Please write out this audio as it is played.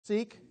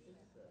seek,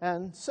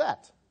 and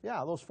set.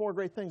 Yeah, those four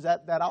great things,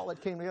 that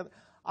outlet came together.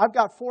 I've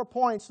got 4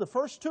 points. The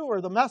first two are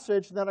the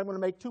message, and then I'm going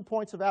to make 2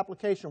 points of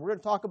application. We're going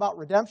to talk about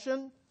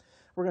redemption.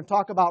 We're going to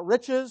talk about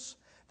riches.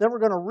 Then we're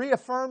going to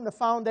reaffirm the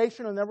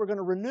foundation, and then we're going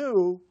to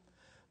renew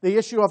the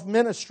issue of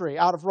ministry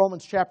out of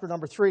Romans chapter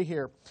number 3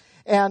 here.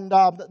 And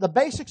the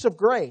basics of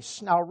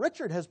grace. Now,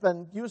 Richard has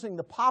been using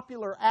the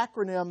popular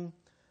acronym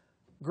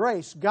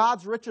GRACE,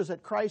 God's riches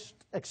at Christ's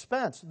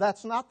expense.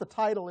 That's not the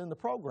title in the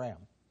program.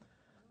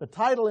 The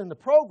title in the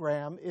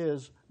program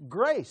is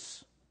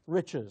Grace,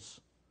 Riches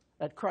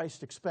at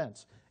Christ's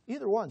expense.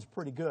 Either one's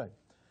pretty good.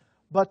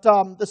 But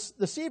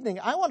this evening,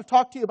 I want to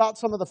talk to you about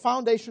some of the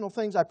foundational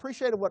things. I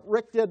appreciated what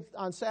Rick did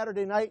on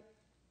Saturday night.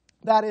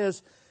 That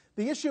is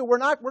the issue. We're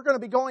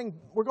going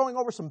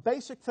over some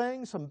basic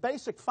things, some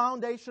basic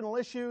foundational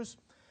issues.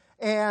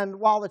 And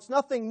while it's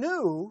nothing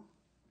new,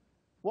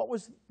 what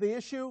was the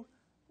issue?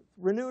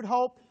 Renewed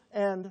hope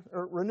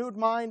or renewed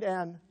mind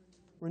and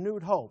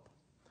renewed hope.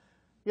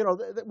 You know,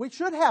 we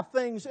should have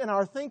things in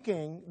our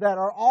thinking that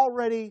are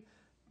already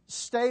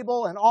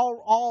stable and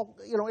all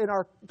you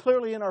know,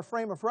 clearly in our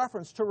frame of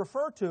reference to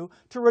refer to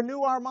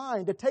renew our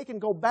mind, to take and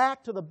go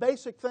back to the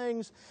basic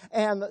things,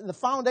 and the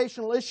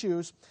foundational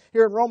issues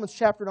here in Romans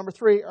chapter number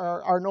 3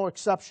 are no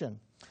exception.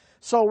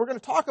 So we're going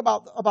to talk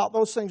about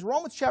those things.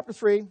 Romans chapter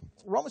 3,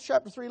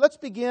 let's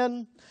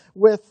begin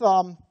with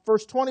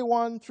verse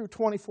 21 through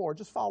 24.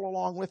 Just follow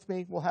along with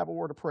me. We'll have a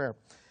word of prayer.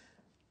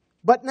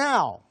 But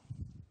now,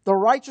 the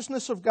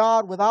righteousness of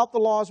God without the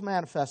law is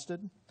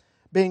manifested,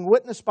 being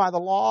witnessed by the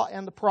law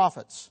and the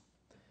prophets,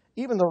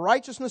 even the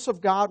righteousness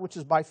of God which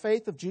is by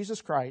faith of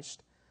Jesus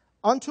Christ,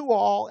 unto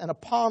all and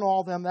upon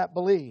all them that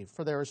believe,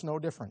 for there is no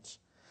difference.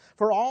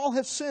 For all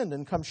have sinned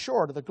and come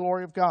short of the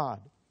glory of God,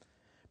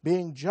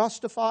 being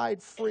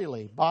justified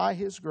freely by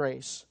His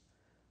grace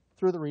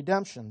through the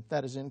redemption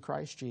that is in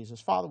Christ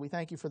Jesus. Father, we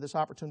thank You for this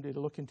opportunity to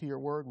look into Your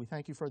Word. We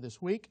thank You for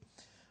this week,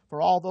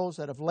 for all those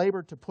that have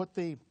labored to put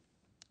the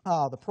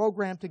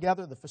program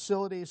together, the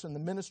facilities and the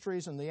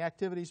ministries and the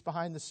activities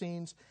behind the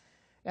scenes.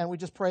 And we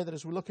just pray that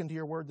as we look into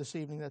Your Word this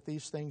evening, that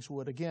these things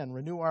would, again,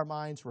 renew our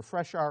minds,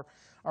 refresh our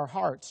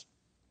hearts,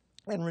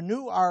 and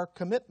renew our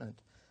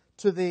commitment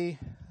to the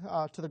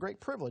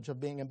great privilege of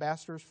being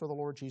ambassadors for the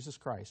Lord Jesus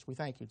Christ. We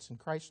thank You. It's in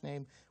Christ's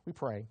name we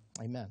pray.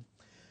 Amen.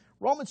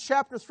 Romans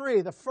chapter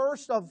 3, the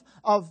first of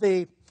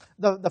the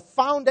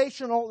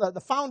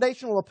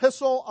foundational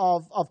epistle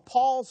of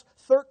Paul's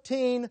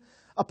 13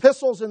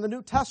 epistles in the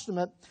New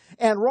Testament,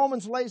 and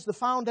Romans lays the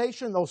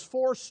foundation, those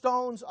 4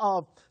 stones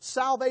of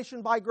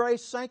salvation by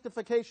grace,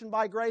 sanctification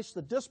by grace,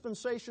 the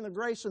dispensation of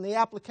grace, and the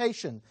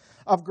application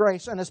of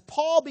grace. And as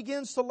Paul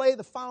begins to lay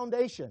the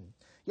foundation,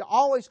 you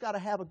always got to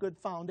have a good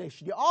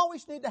foundation. You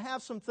always need to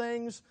have some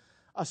things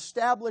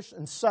established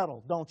and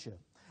settled, don't you?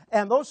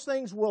 And those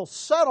things will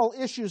settle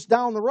issues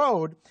down the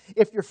road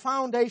if your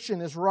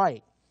foundation is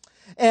right.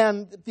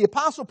 And the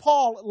Apostle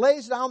Paul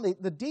lays down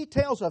the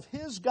details of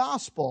his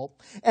gospel.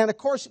 And, of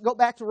course, go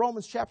back to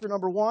Romans chapter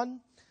number 1.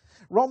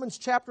 Romans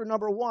chapter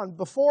number 1.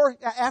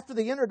 After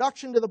the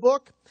introduction to the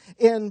book,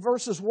 in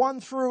verses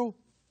 1 through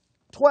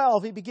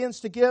 12, he begins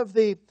to give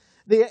the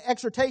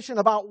exhortation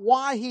about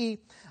why he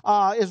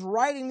is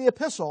writing the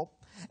epistle.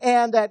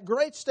 And that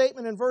great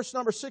statement in verse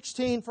number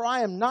 16, for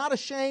I am not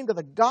ashamed of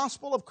the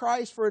gospel of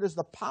Christ, for it is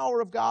the power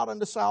of God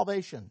unto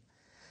salvation,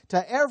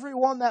 to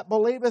everyone that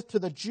believeth, to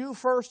the Jew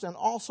first, and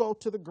also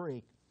to the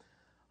Greek.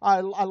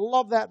 I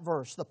love that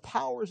verse. The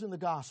power is in the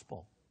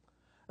gospel.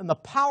 And the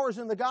power is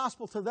in the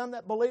gospel to them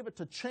that believe it,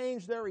 to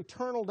change their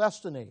eternal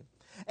destiny.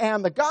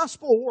 And the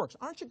gospel works.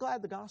 Aren't you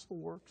glad the gospel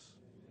works?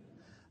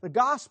 The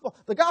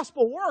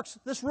gospel works.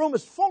 This room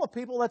is full of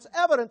people. That's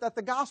evident that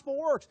the gospel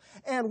works.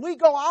 And we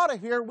go out of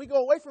here, we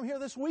go away from here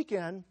this week,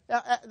 and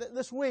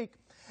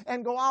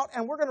go out,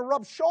 and we're going to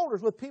rub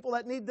shoulders with people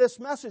that need this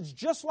message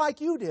just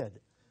like you did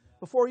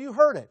before you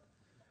heard it.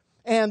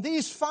 And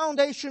these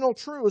foundational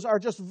truths are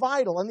just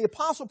vital. And the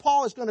Apostle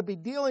Paul is going to be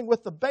dealing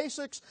with the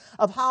basics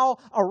of how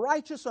a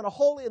righteous and a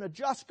holy and a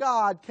just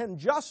God can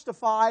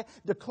justify,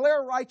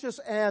 declare righteous,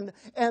 and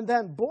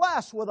then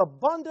bless with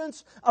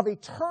abundance of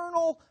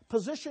eternal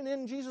position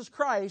in Jesus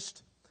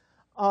Christ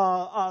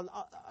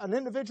an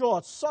individual,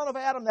 a son of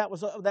Adam that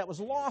was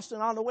lost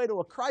and on the way to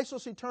a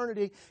Christless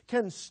eternity,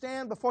 can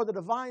stand before the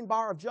divine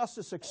bar of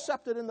justice,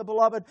 accepted in the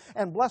beloved,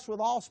 and blessed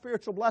with all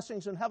spiritual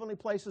blessings in heavenly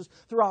places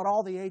throughout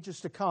all the ages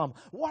to come.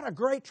 What a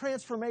great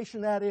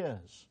transformation that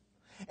is.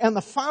 And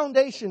the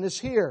foundation is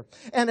here.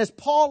 And as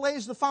Paul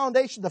lays the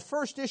foundation, the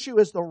first issue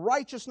is the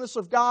righteousness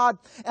of God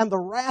and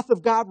the wrath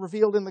of God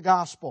revealed in the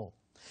gospel.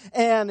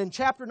 And in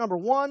chapter number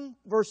 1,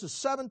 verses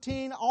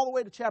 17, all the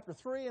way to chapter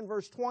 3 and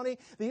verse 20,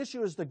 the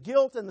issue is the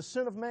guilt and the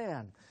sin of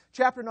man.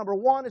 Chapter number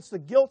 1, it's the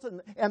guilt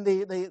and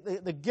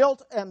the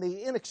guilt and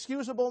the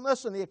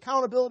inexcusableness and the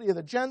accountability of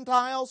the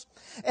Gentiles.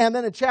 And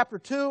then in chapter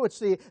 2, it's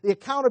the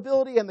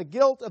accountability and the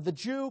guilt of the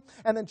Jew.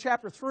 And then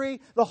chapter 3,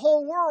 the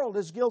whole world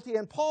is guilty.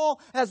 And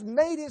Paul has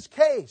made his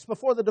case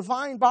before the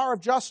divine bar of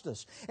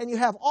justice. And you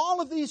have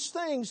all of these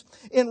things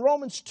in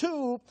Romans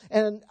 2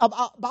 and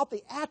about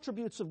the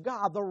attributes of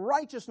God, the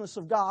righteousness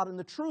of God and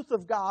the truth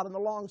of God and the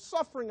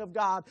long-suffering of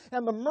God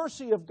and the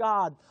mercy of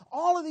God.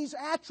 All of these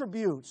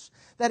attributes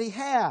that he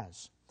has.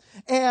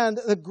 And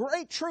the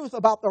great truth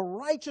about the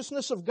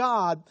righteousness of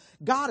God,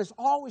 God is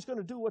always going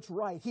to do what's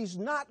right. He's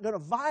not going to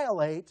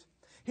violate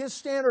his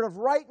standard of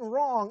right and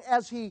wrong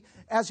as he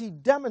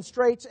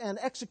demonstrates and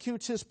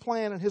executes his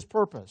plan and his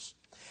purpose.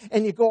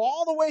 And you go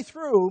all the way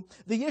through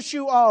the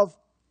issue of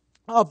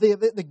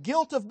the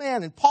guilt of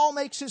man. And Paul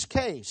makes his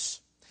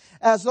case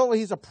as though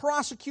he's a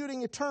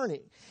prosecuting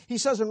attorney. He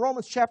says in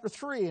Romans chapter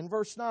 3 and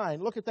verse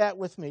 9, look at that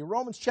with me.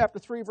 Romans chapter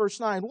 3 verse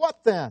 9,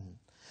 what then?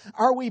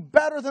 Are we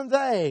better than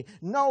they?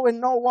 No, in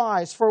no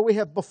wise, for we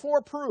have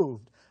before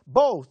proved,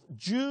 both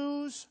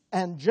Jews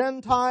and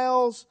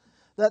Gentiles,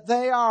 that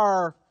they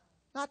are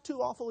not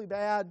too awfully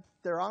bad.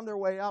 They're on their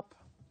way up.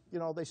 You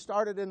know, they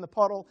started in the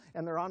puddle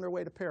and they're on their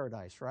way to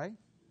paradise, right?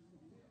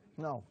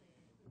 No.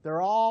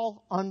 They're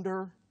all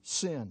under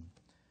sin.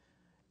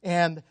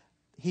 And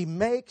he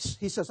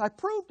says, I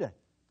proved it.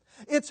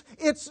 It's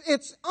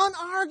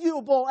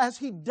unarguable as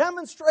he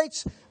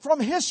demonstrates from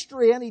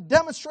history and he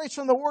demonstrates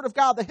from the Word of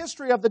God the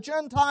history of the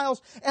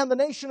Gentiles and the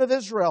nation of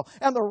Israel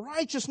and the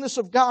righteousness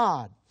of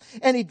God.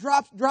 And he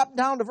dropped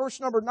down to verse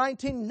number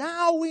 19.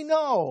 Now we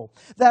know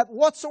that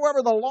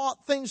whatsoever the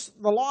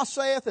law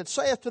saith, it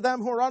saith to them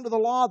who are under the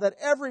law, that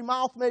every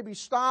mouth may be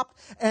stopped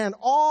and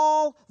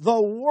all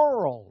the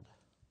world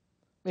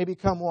may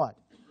become what?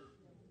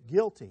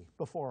 Guilty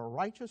before a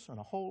righteous and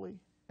a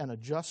holy and a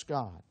just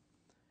God.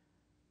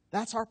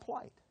 That's our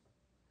plight.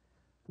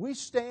 We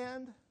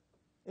stand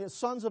as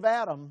sons of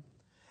Adam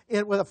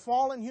with a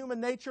fallen human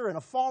nature and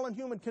a fallen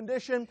human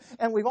condition,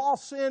 and we've all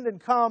sinned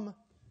and come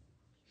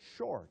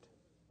short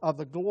of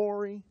the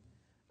glory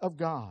of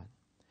God.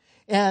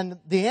 And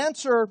the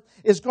answer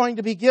is going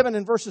to be given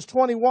in verses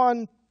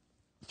 21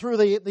 through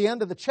the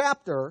end of the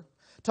chapter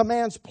to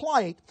man's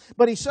plight.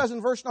 But he says in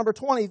verse number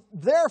 20,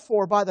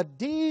 therefore by the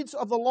deeds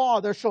of the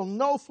law there shall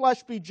no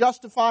flesh be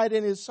justified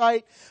in his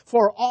sight,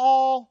 for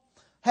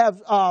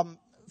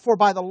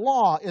by the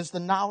law is the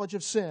knowledge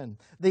of sin.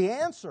 The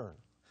answer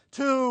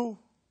to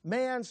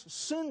man's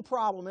sin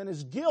problem and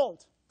his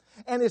guilt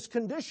and his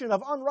condition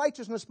of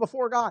unrighteousness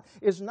before God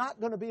is not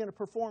going to be in a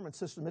performance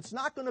system. It's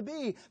not going to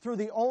be through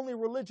the only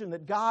religion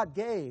that God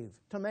gave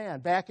to man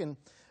back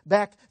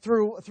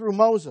through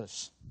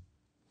Moses.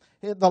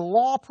 The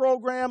law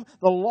program,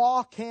 the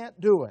law can't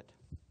do it.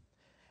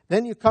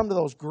 Then you come to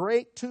those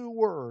great two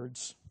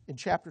words in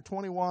chapter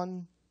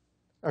 21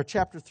 or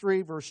chapter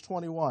 3 verse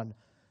 21.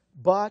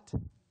 But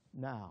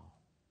now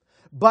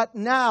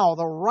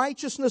the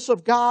righteousness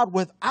of God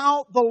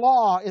without the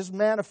law is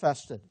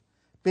manifested,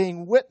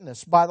 being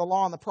witnessed by the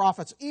law and the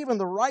prophets, even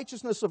the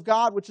righteousness of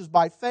God which is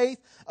by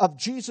faith of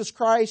Jesus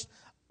Christ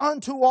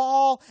unto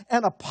all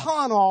and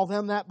upon all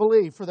them that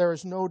believe, for there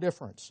is no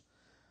difference.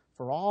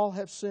 For all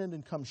have sinned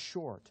and come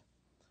short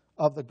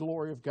of the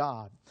glory of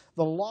God.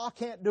 The law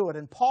can't do it,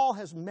 and Paul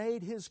has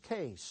made his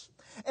case.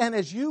 And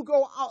as you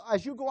go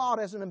out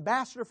as an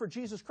ambassador for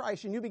Jesus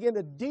Christ and you begin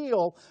to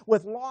deal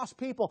with lost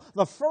people,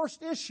 the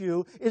first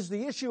issue is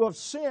the issue of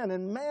sin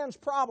and man's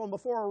problem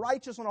before a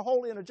righteous and a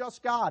holy and a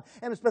just God.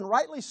 And it's been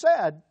rightly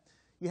said,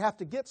 you have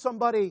to get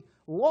somebody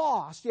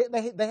lost.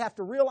 They have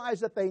to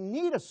realize that they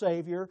need a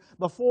Savior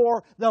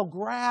before they'll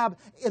grab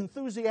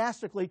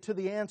enthusiastically to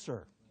the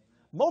answer.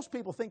 Most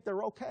people think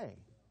they're okay.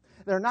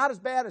 They're not as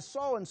bad as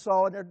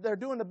so-and-so, and they're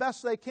doing the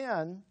best they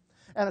can.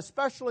 And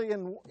especially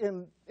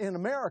in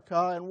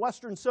America and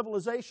Western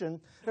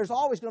civilization, there's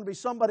always going to be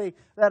somebody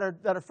that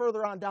are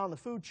further on down the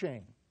food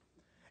chain.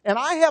 And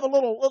I have a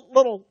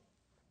little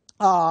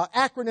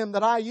acronym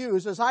that I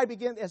use as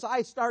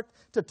I start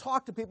to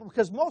talk to people,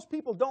 because most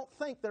people don't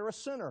think they're a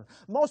sinner.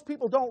 Most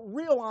people don't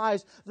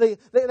realize they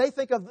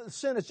think of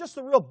sin as just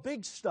the real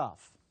big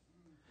stuff.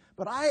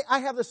 But I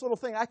have this little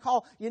thing I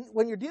call,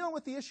 when you're dealing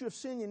with the issue of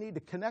sin, you need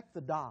to connect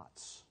the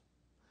dots.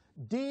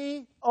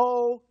 D-O-T-S,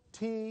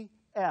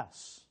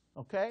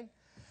 okay?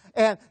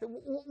 And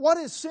what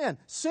is sin?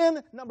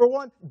 Sin, number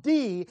one,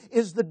 D,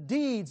 is the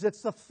deeds.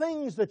 It's the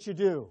things that you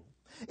do.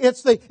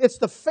 It's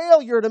the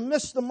failure to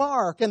miss the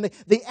mark and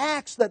the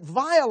acts that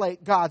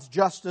violate God's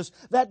justice,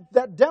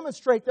 that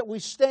demonstrate that we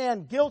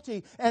stand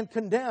guilty and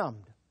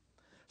condemned.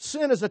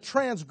 Sin is a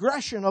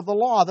transgression of the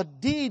law, the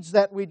deeds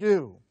that we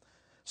do.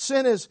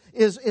 Sin is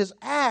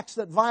acts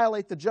that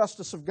violate the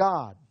justice of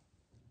God.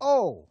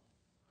 O,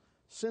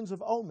 sins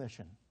of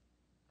omission.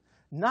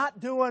 Not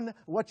doing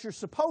what you're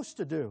supposed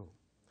to do.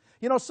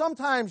 You know,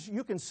 sometimes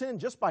you can sin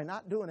just by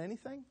not doing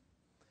anything.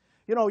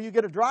 You know, you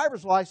get a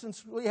driver's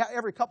license,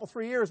 every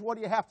 3 years, what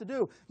do you have to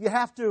do? You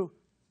have to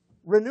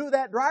renew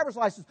that driver's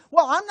license.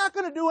 Well, I'm not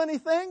going to do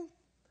anything.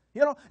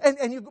 You know,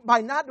 and you,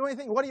 by not doing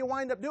anything, what do you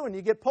wind up doing?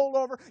 You get pulled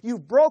over.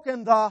 You've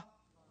broken the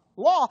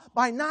law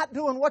by not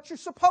doing what you're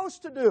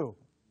supposed to do.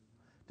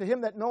 To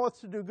him that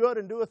knoweth to do good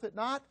and doeth it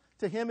not,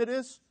 to him it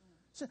is.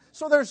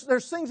 So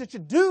there's things that you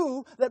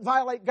do that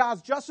violate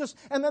God's justice,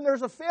 and then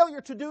there's a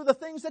failure to do the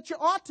things that you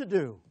ought to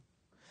do.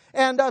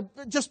 And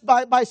just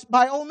by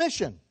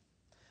omission.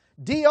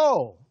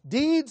 D-O,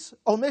 deeds,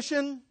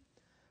 omission.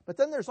 But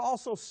then there's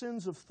also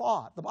sins of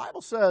thought. The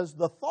Bible says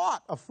the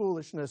thought of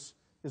foolishness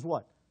is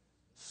what?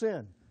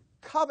 Sin.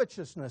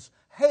 Covetousness,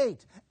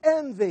 hate,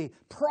 envy,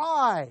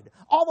 pride,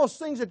 all those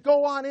things that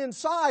go on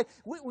inside.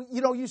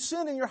 You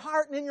sin in your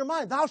heart and in your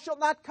mind. Thou shalt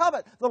not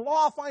covet. The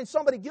law finds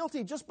somebody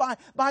guilty just by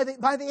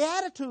the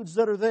attitudes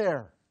that are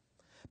there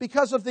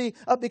because of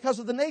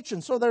the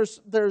nature. So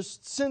there's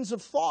sins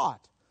of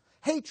thought,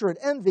 hatred,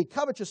 envy,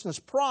 covetousness,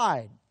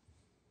 pride.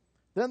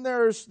 Then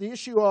there's the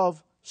issue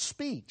of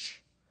speech.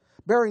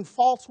 Bearing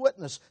false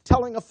witness,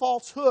 telling a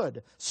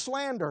falsehood,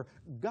 slander,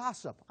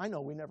 gossip. I know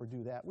we never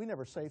do that. We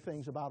never say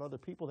things about other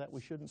people that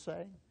we shouldn't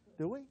say,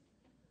 do we?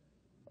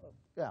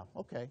 Yeah,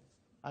 okay.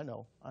 I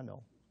know.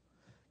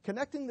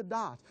 Connecting the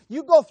dots.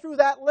 You go through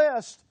that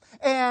list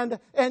and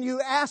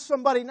you ask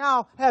somebody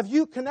now, have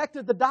you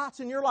connected the dots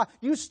in your life?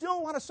 You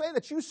still want to say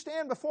that you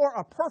stand before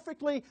a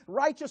perfectly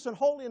righteous and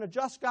holy and a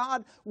just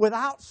God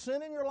without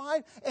sin in your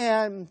life?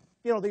 And,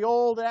 the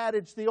old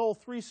adage, the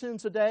old 3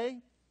 sins a day.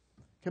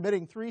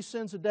 Committing 3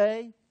 sins a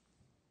day.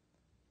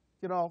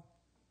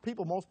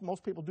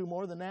 Most people do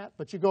more than that,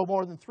 but you go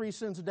more than 3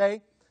 sins a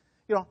day.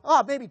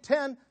 Maybe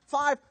 10,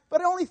 5,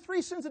 but only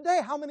 3 sins a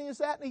day. How many is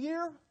that in a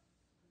year?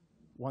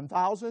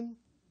 1,000.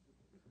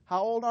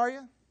 How old are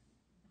you?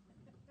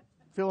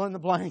 Fill in the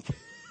blank.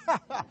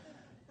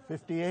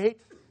 58.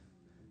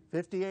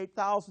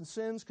 58,000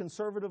 sins,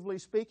 conservatively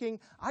speaking.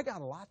 I got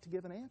a lot to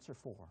give an answer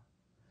for.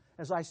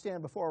 As I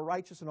stand before a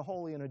righteous and a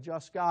holy and a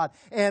just God.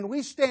 And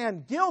we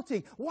stand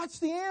guilty. What's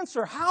the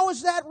answer? How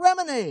is that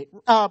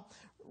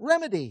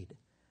remedied?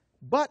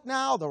 But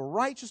now the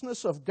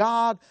righteousness of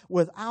God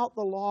without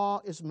the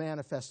law is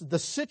manifested. The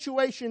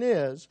situation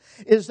is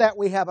that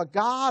we have a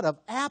God of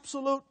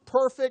absolute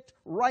perfect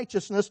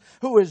righteousness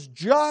who is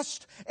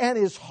just and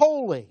is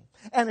holy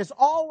and is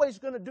always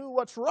going to do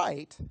what's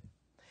right.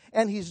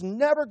 And He's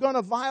never going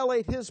to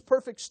violate His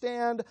perfect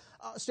standard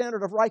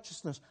of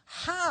righteousness.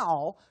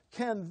 How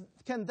can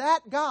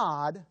that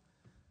God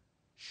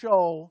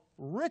show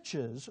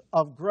riches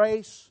of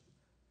grace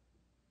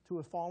to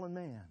a fallen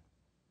man,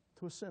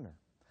 to a sinner?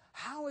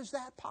 How is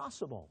that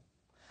possible?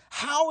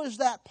 How is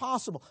that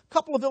possible? A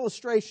couple of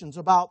illustrations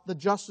about the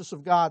justice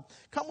of God.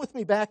 Come with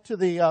me back to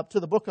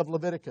the book of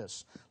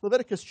Leviticus.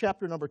 Leviticus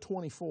chapter number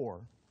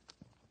 24.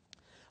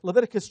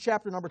 Leviticus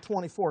chapter number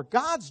 24.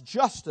 God's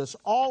justice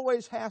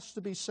always has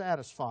to be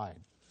satisfied.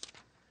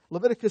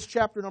 Leviticus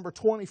chapter number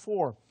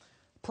 24.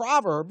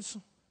 Proverbs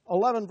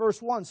 11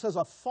 verse 1 says,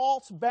 a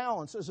false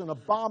balance is an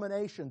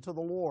abomination to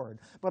the Lord,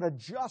 but a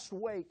just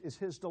weight is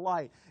His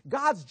delight.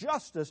 God's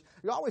justice,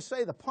 you always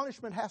say the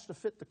punishment has to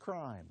fit the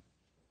crime.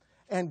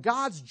 And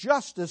God's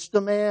justice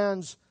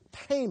demands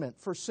payment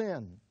for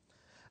sin.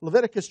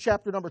 Leviticus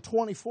chapter number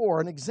 24,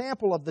 an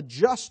example of the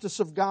justice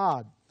of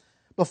God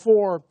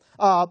before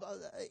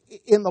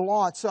in the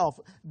law itself.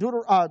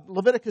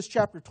 Leviticus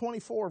chapter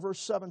 24 verse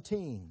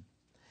 17.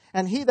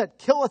 And he that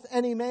killeth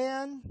any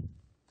man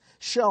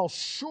shall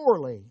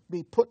surely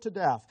be put to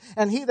death.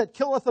 And he that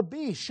killeth a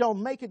beast shall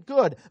make it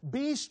good.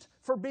 Beast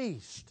for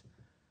beast.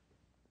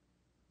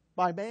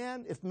 By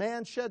man, if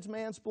man sheds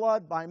man's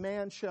blood, by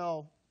man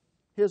shall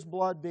his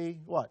blood be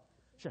what?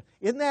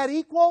 Isn't that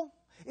equal?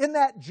 Isn't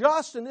that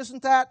just, and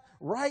isn't that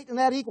right, and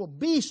that equal?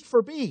 Beast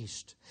for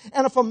beast.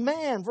 And if a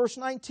man, verse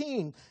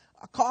 19,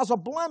 cause a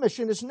blemish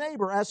in his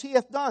neighbor, as he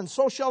hath done,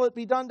 so shall it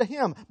be done to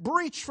him.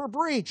 Breach for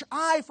breach,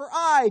 eye for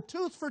eye,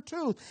 tooth for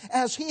tooth.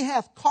 As he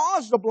hath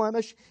caused a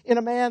blemish in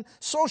a man,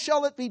 so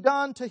shall it be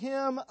done to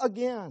him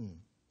again.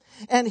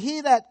 And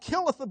he that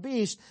killeth a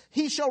beast,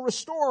 he shall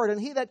restore it. And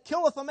he that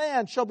killeth a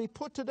man shall be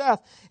put to death.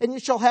 And ye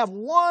shall have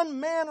one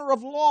manner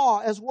of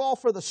law as well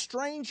for the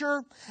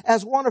stranger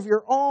as one of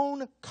your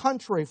own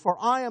country. For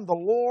I am the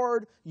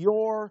Lord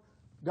your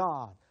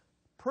God.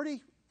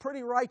 Pretty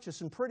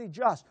righteous and pretty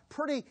just.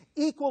 Pretty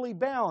equally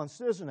balanced,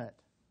 isn't it?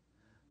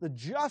 The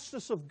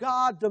justice of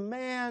God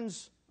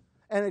demands,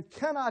 and it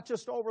cannot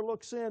just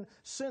overlook sin.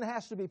 Sin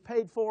has to be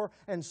paid for,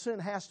 and sin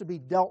has to be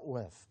dealt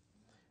with.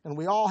 And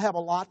we all have a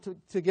lot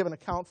to give an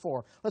account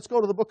for. Let's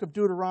go to the book of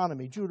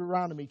Deuteronomy.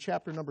 Deuteronomy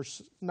chapter number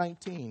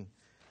 19.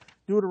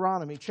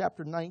 Deuteronomy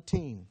chapter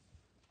 19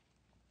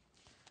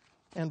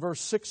 and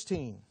verse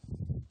 16.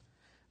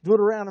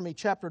 Deuteronomy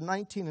chapter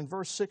 19 and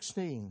verse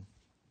 16.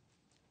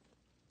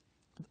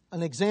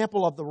 An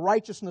example of the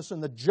righteousness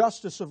and the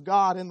justice of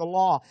God in the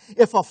law.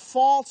 If a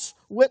false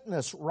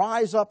witness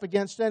rise up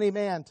against any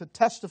man to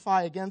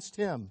testify against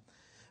him,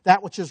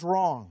 that which is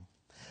wrong,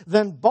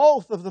 Then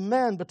both of the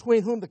men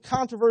between whom the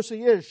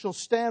controversy is shall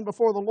stand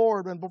before the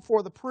Lord and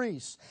before the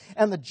priests,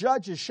 and the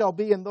judges shall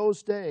be in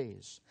those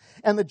days.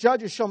 And the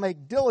judges shall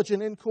make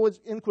diligent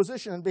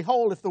inquisition, and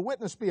behold, if the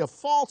witness be a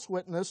false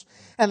witness,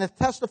 and hath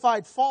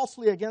testified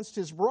falsely against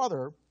his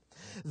brother,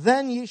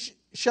 then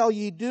shall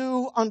ye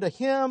do unto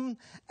him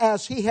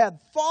as he had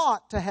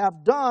thought to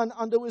have done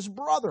unto his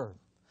brother.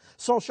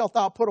 So shalt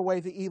thou put away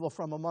the evil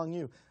from among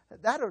you.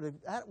 That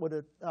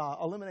would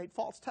eliminate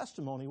false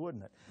testimony,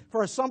 wouldn't it?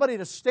 For somebody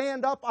to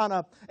stand up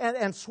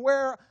and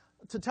swear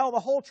to tell the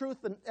whole truth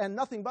and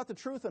nothing but the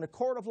truth in a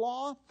court of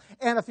law,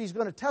 and if he's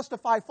going to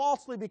testify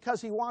falsely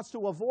because he wants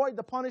to avoid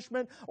the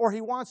punishment or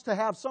he wants to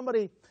have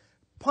somebody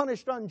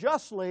punished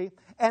unjustly,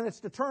 and it's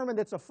determined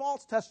it's a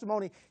false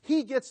testimony,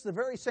 he gets the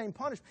very same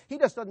punishment. He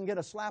just doesn't get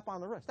a slap on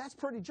the wrist. That's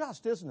pretty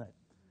just, isn't it?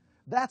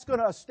 That's going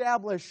to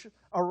establish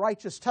a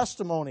righteous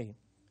testimony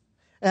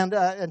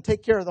and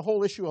take care of the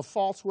whole issue of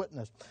false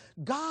witness.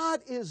 God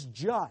is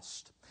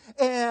just,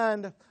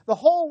 and the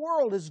whole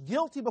world is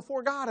guilty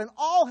before God, and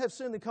all have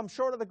sinned and come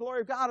short of the glory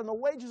of God, and the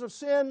wages of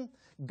sin,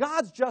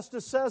 God's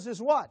justice says,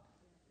 is what?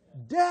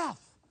 Death.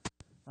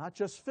 Not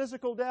just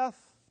physical death,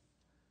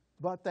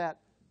 but that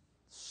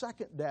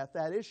second death,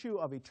 that issue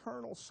of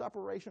eternal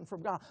separation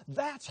from God.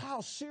 That's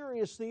how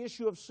serious the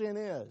issue of sin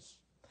is.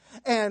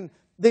 And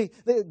the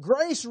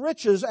grace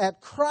riches at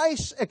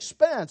Christ's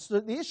expense,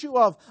 the issue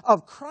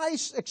of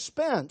Christ's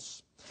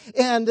expense,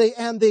 and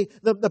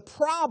the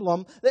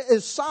problem that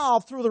is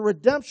solved through the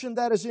redemption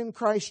that is in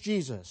Christ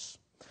Jesus.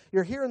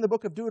 You're here in the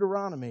book of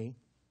Deuteronomy.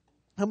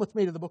 Come with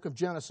me to the book of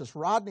Genesis.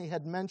 Rodney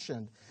had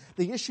mentioned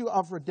the issue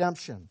of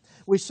redemption.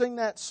 We sing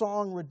that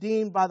song,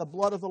 Redeemed by the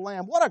Blood of the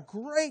Lamb. What a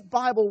great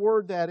Bible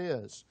word that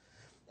is.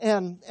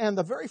 And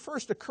the very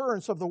first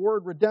occurrence of the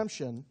word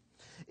redemption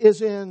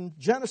is in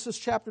Genesis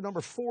chapter number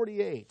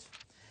 48.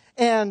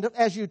 And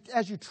as you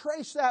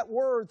trace that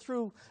word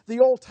through the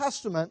Old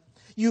Testament,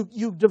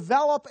 you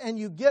develop and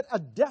you get a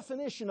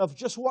definition of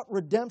just what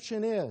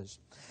redemption is.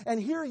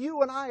 And here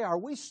you and I are.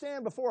 We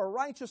stand before a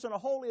righteous and a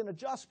holy and a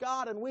just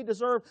God, and we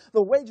deserve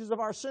the wages of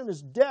our sin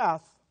is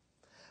death.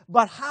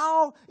 But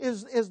how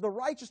is the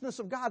righteousness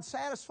of God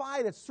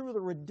satisfied? It's through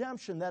the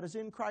redemption that is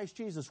in Christ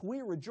Jesus.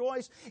 We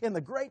rejoice in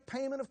the great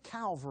payment of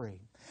Calvary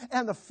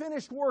and the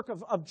finished work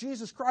of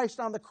Jesus Christ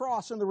on the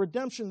cross and the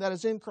redemption that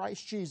is in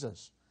Christ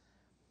Jesus.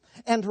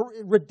 And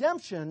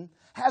redemption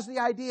has the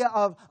idea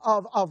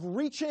of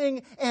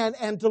reaching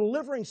and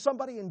delivering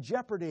somebody in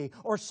jeopardy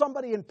or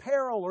somebody in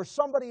peril or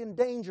somebody in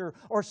danger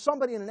or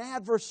somebody in an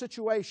adverse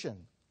situation.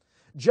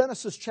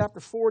 Genesis chapter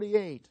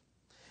 48.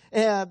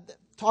 And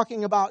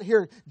talking about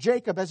here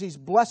Jacob as he's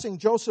blessing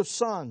Joseph's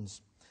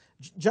sons.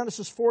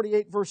 Genesis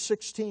 48 verse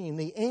 16.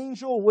 The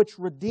angel which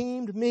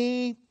redeemed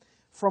me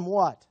from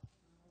what?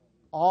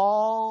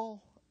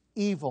 All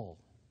evil.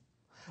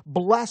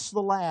 Bless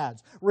the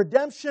lads.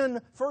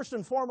 Redemption, first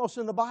and foremost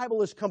in the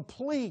Bible, is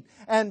complete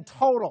and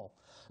total.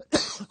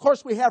 Of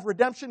course, we have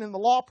redemption in the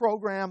law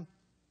program,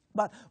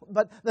 but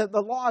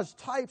the law is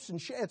types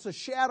and it's a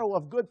shadow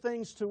of good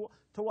things to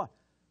what?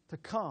 To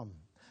come.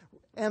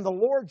 And the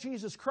Lord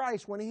Jesus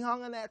Christ, when He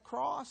hung on that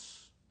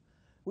cross,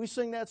 we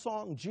sing that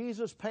song,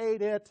 Jesus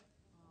paid it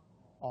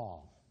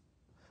all.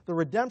 The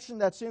redemption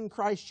that's in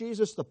Christ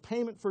Jesus, the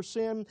payment for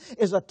sin,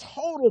 is a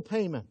total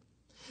payment.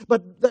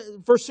 But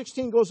verse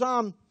 16 goes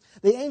on,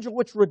 the angel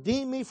which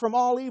redeemed me from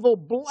all evil,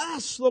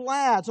 bless the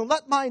lads, and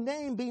let my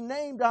name be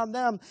named on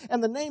them,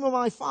 and the name of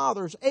my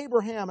fathers,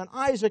 Abraham and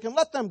Isaac, and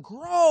let them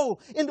grow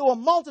into a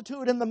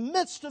multitude in the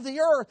midst of the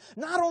earth.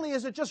 Not only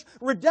is it just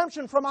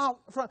redemption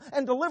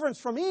and deliverance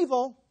from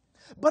evil,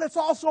 but it's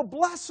also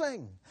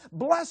blessing.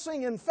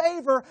 Blessing and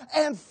favor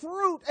and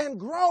fruit and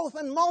growth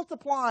and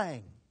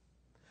multiplying.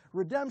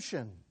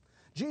 Redemption.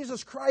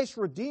 Jesus Christ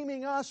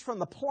redeeming us from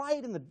the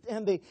plight and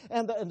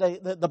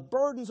the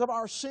burdens of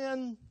our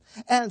sin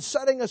and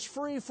setting us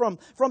free from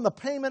the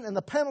payment and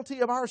the penalty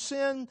of our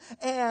sin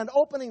and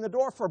opening the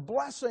door for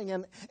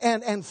blessing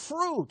and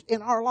fruit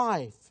in our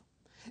life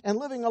and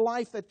living a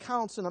life that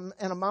counts and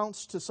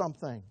amounts to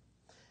something.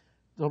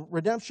 The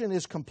redemption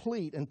is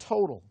complete and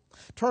total.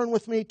 Turn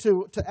with me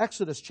to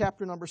Exodus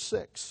chapter number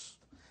 6.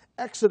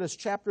 Exodus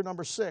chapter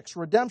number 6.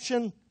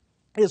 Redemption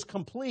is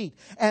complete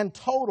and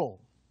total.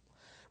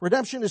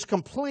 Redemption is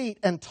complete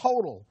and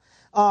total.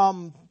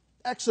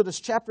 Exodus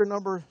chapter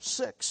number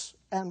 6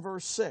 and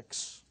verse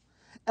 6.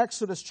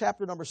 Exodus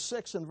chapter number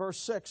 6 and verse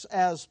 6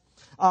 as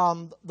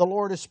the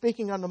Lord is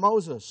speaking unto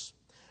Moses.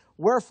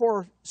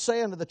 Wherefore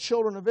say unto the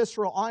children of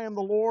Israel, I am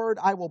the Lord,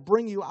 I will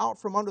bring you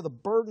out from under the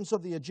burdens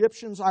of the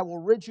Egyptians, I will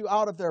rid you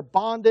out of their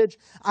bondage,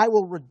 I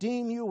will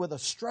redeem you with a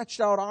stretched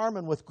out arm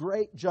and with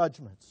great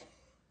judgments.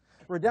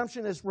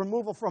 Redemption is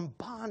removal from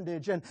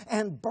bondage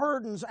and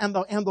burdens and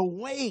the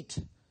weight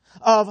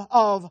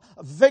of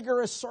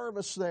vigorous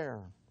service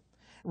there.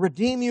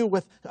 Redeem you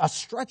with a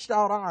stretched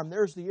out arm.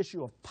 There's the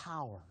issue of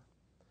power.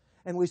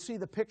 and we see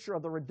the picture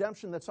of the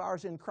redemption that's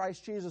ours in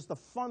Christ Jesus, the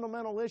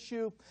fundamental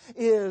issue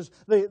is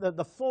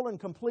the full and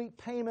complete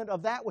payment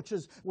of that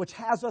which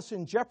has us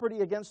in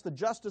jeopardy against the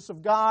justice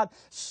of God,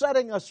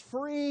 setting us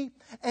free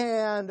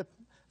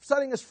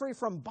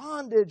from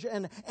bondage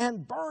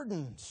and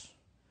burdens.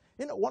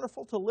 Isn't it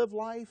wonderful to live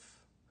life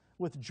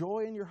with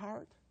joy in your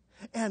heart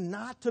and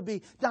not to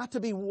be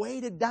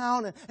weighted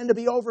down and to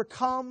be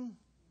overcome?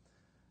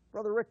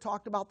 Brother Rick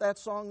talked about that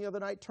song the other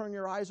night, Turn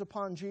Your Eyes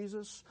Upon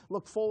Jesus,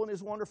 Look Full in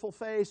His Wonderful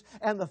Face,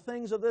 and the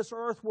things of this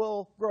earth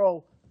will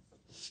grow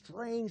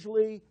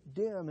strangely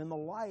dim in the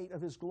light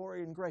of His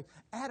glory and grace.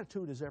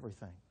 Attitude is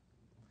everything.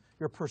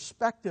 Your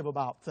perspective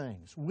about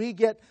things. We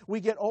get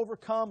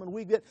overcome, and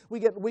we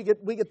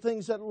get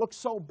things that look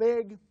so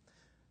big.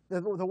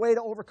 The way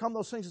to overcome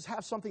those things is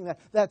have something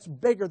that's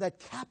bigger, that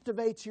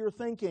captivates your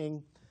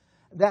thinking,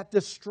 that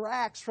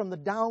distracts from the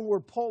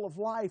downward pull of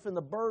life and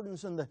the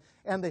burdens and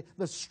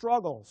the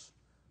struggles.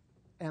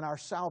 And our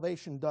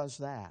salvation does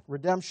that.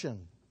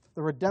 Redemption,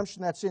 the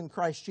redemption that's in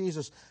Christ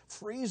Jesus,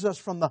 frees us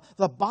from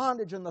the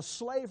bondage and the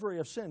slavery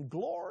of sin.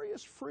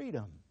 Glorious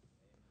freedom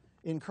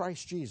in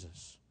Christ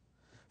Jesus.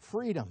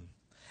 Freedom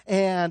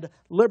and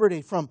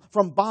liberty from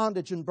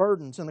bondage and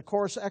burdens. And of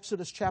course,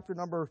 Exodus chapter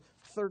number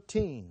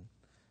 13.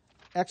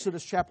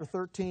 Exodus chapter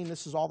 13,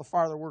 this is all the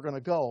farther we're going to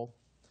go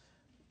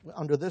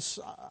under this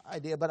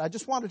idea, but I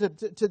just wanted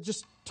to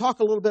just talk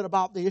a little bit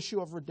about the issue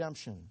of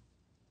redemption.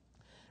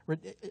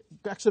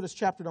 Exodus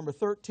chapter number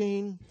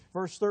 13,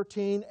 verse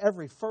 13,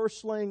 every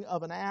firstling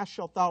of an ass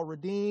shalt thou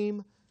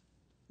redeem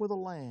with a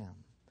lamb.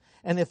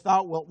 And if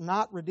thou wilt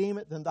not redeem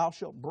it, then thou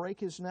shalt break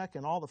his neck,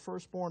 and all the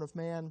firstborn of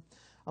man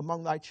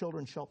among thy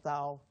children shalt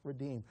thou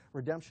redeem.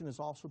 Redemption is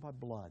also by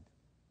blood.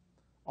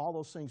 All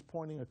those things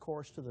pointing, of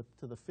course, to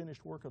the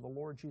finished work of the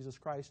Lord Jesus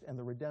Christ and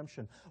the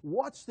redemption.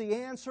 What's the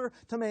answer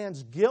to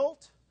man's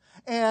guilt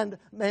and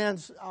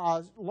man's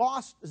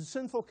lost,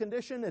 sinful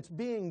condition? It's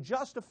being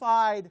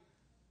justified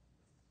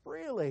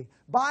freely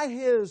by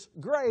His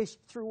grace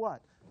through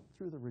what?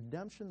 Through the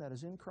redemption that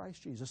is in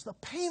Christ Jesus. The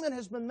payment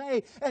has been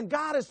made, and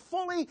God has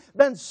fully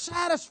been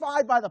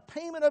satisfied by the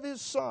payment of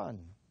His Son.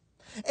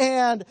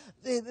 And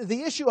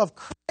the issue of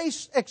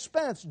Christ's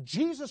expense,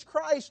 Jesus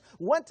Christ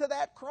went to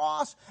that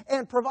cross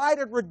and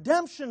provided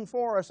redemption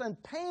for us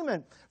and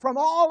payment from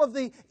all of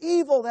the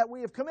evil that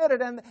we have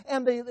committed and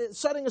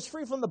setting us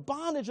free from the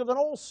bondage of an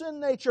old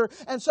sin nature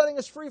and setting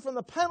us free from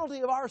the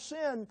penalty of our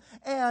sin,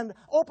 and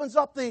opens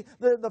up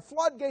the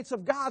floodgates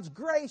of God's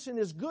grace and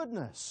His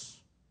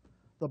goodness,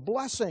 the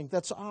blessing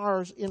that's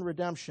ours in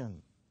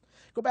redemption.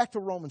 Go back to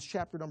Romans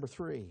chapter number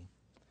 3.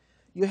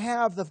 You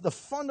have the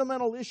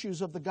fundamental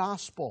issues of the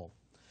gospel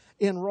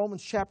in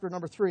Romans chapter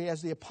number 3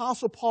 as the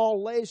Apostle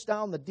Paul lays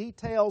down the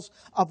details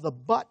of the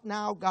but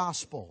now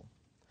gospel.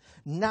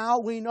 Now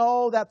we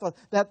know that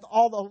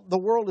all the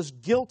world is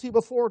guilty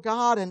before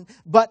God,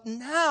 but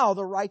now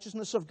the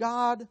righteousness of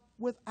God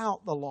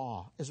without the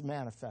law is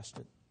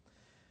manifested.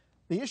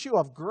 The issue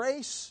of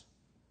grace,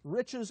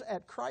 riches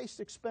at Christ's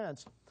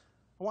expense.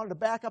 I wanted to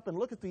back up and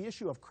look at the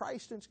issue of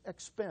Christ's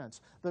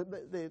expense.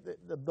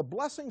 The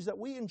blessings that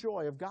we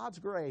enjoy of God's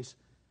grace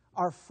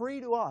are free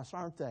to us,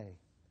 aren't they?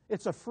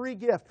 It's a free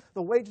gift.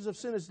 The wages of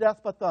sin is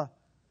death, but the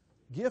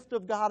gift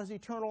of God is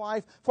eternal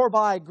life. For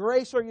by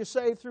grace are you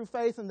saved through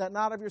faith, and that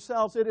not of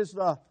yourselves. It is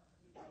the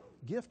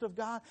gift of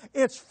God.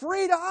 It's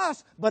free to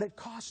us, but it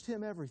cost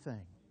Him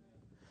everything.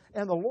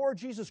 And the Lord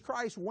Jesus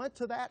Christ went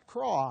to that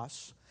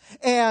cross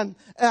and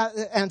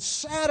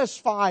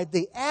satisfied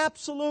the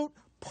absolute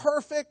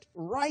perfect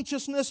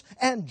righteousness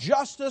and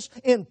justice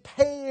in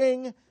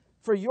paying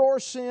for your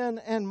sin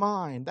and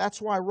mine.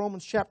 That's why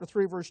Romans chapter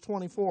 3 verse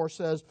 24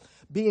 says,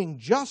 being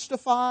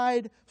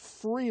justified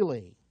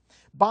freely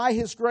by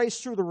His grace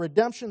through the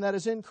redemption that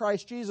is in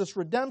Christ Jesus.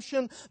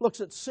 Redemption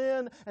looks at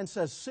sin and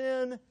says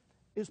sin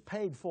is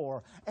paid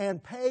for,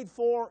 and paid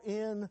for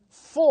in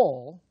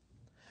full.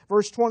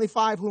 Verse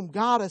 25, whom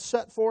God has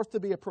set forth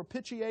to be a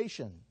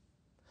propitiation,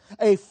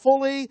 a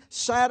fully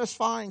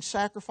satisfying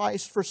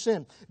sacrifice for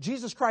sin.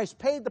 Jesus Christ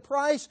paid the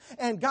price,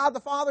 and God the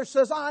Father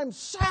says, I'm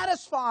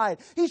satisfied.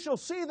 He shall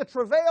see the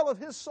travail of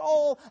His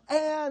soul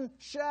and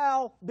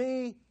shall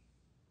be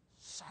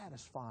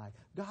satisfied.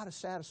 God is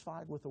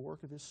satisfied with the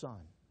work of His Son.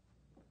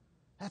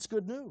 That's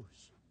good news.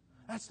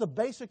 That's the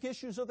basic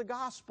issues of the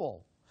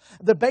gospel.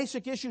 The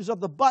basic issues of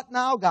the but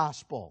now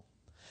gospel.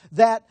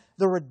 That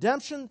the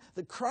redemption,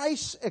 the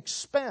Christ's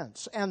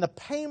expense, and the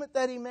payment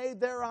that He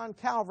made there on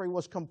Calvary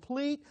was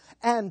complete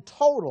and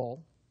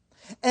total.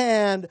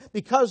 And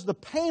because the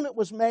payment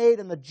was made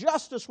and the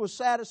justice was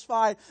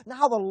satisfied,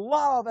 now the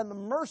love and the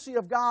mercy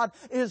of God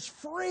is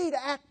free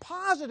to act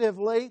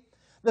positively.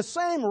 The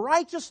same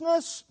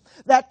righteousness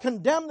that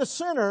condemned the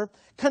sinner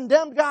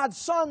condemned God's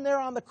Son there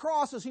on the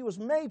cross as He was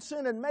made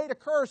sin and made a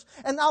curse.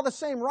 And now the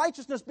same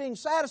righteousness being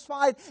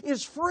satisfied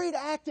is free to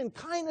act in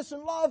kindness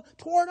and love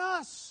toward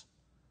us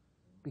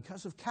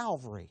because of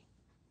Calvary.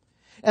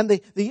 And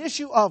the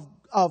issue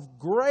of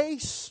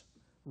grace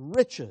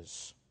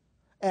riches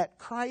at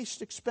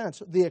Christ's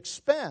expense. The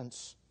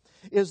expense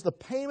is the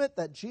payment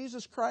that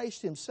Jesus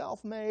Christ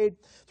himself made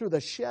through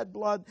the shed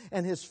blood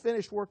and his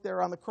finished work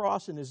there on the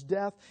cross and his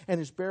death and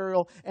his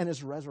burial and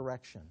his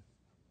resurrection.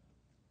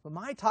 But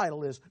my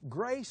title is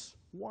Grace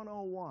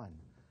 101.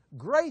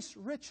 Grace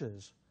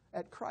riches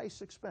at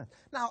Christ's expense.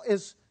 Now,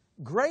 was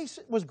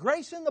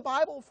grace in the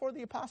Bible for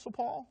the Apostle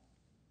Paul?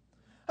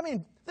 I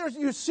mean,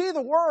 you see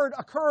the word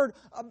occurred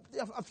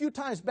a few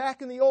times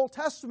back in the Old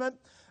Testament.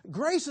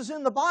 Grace is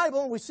in the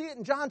Bible, and we see it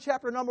in John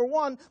chapter number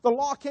 1. The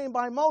law came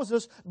by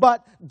Moses,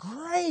 but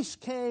grace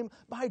came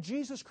by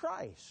Jesus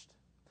Christ.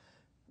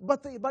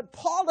 But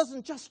Paul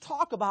doesn't just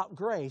talk about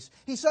grace.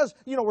 He says,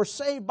 we're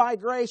saved by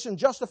grace and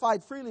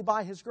justified freely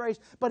by his grace.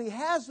 But he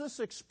has this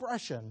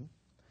expression,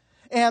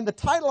 and the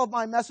title of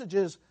my message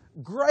is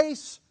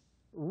Grace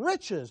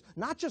Riches.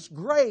 Not just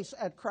grace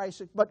at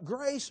Christ, but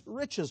grace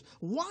riches.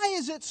 Why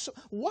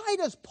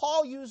does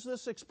Paul use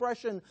this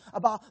expression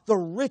about the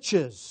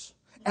riches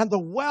and the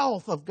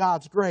wealth of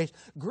God's grace?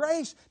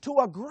 Grace to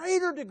a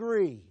greater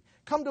degree.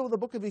 Come to the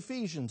book of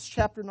Ephesians,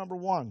 chapter number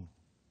 1.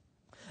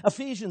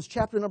 Ephesians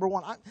chapter number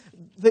 1.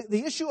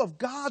 The issue of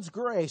God's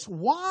grace.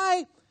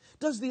 Why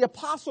does the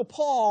Apostle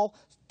Paul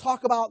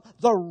talk about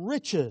the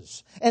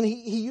riches? And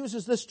he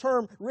uses this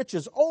term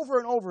riches over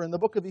and over in the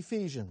book of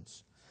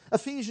Ephesians.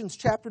 Ephesians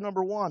chapter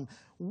number 1.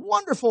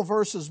 Wonderful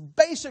verses,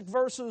 basic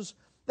verses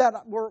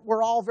that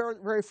we're all very,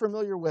 very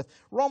familiar with.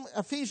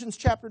 Ephesians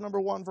chapter number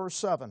 1, verse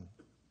 7.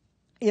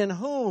 In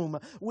whom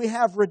we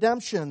have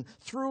redemption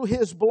through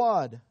his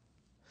blood,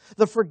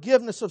 the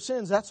forgiveness of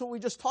sins. That's what we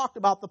just talked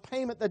about, the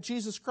payment that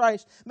Jesus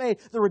Christ made,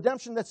 the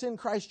redemption that's in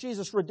Christ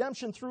Jesus,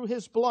 redemption through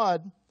his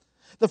blood,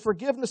 the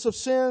forgiveness of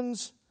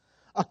sins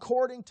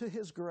according to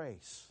his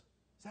grace.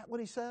 Is that what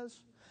he says?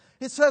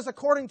 It says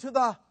according to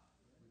the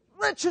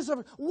riches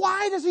of...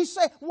 Why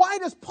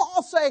does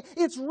Paul say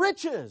it's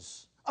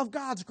riches of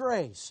God's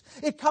grace?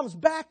 It comes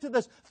back to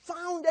this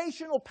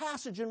foundational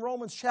passage in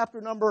Romans chapter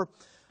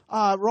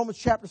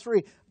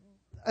 3.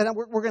 And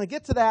we're going to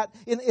get to that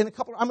in a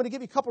couple. I'm going to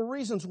give you a couple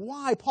reasons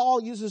why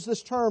Paul uses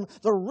this term,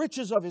 the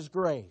riches of his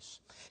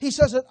grace. He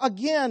says it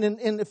again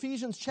in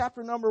Ephesians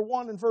chapter number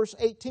 1 and verse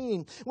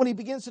 18, when he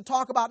begins to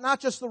talk about not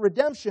just the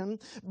redemption,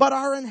 but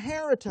our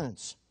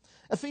inheritance.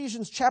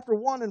 Ephesians chapter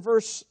 1 and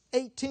verse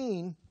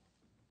 18.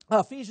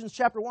 Ephesians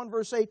chapter 1,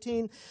 verse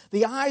 18,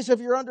 the eyes of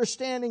your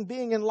understanding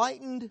being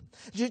enlightened,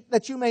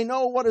 that you may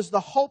know what is the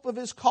hope of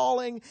his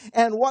calling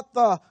and what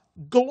the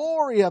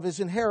glory of his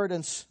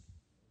inheritance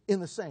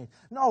in the saints.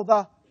 No,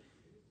 the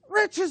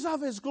riches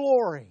of his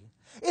glory.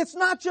 It's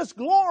not just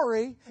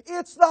glory,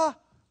 it's the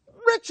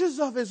riches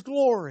of his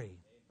glory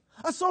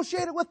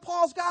associated with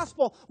Paul's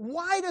gospel.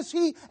 Why does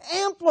he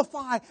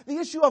amplify the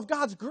issue of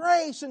God's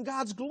grace and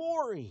God's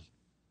glory?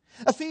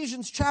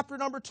 Ephesians chapter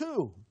number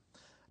 2.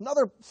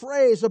 Another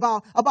phrase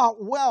about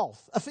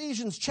wealth.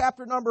 Ephesians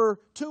chapter number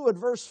 2 and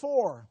verse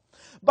 4.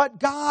 But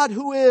God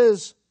who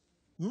is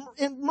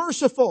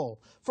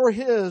merciful for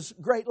his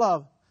great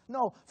love.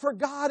 No, for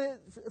God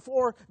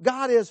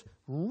is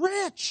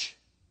rich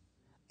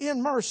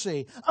in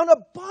mercy. An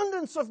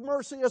abundance of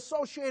mercy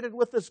associated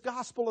with this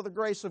gospel of the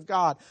grace of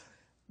God.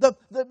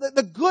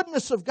 The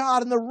goodness of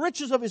God and the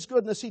riches of his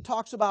goodness he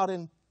talks about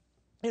in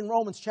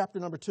Romans chapter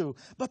number 2.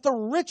 But the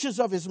riches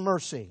of his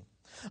mercy.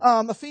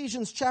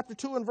 Ephesians chapter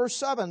 2 and verse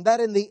 7, that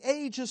in the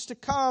ages to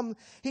come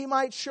he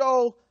might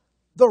show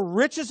the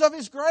riches of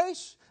his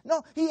grace.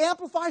 No, he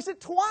amplifies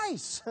it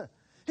twice.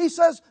 He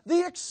says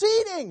the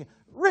exceeding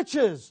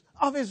riches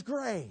of his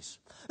grace.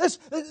 There's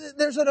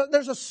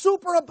a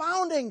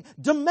superabounding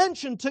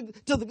dimension to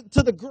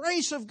the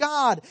grace of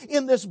God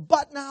in this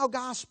but now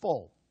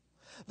gospel.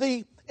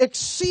 The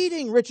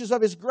exceeding riches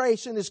of his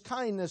grace and his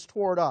kindness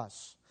toward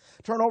us.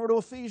 Turn over to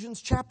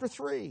Ephesians chapter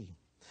 3.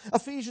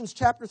 Ephesians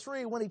chapter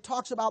 3, when he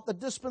talks about the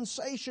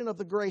dispensation of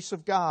the grace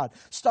of God,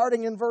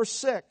 starting in verse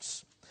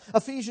 6.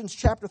 Ephesians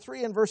chapter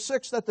 3 and verse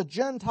 6, that the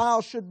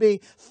Gentiles should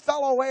be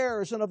fellow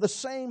heirs and of the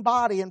same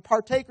body and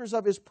partakers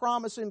of his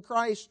promise in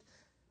Christ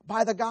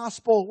by the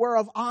gospel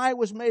whereof I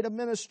was made a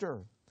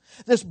minister.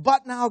 This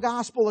but now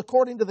gospel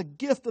according to the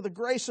gift of the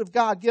grace of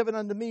God given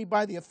unto me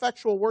by the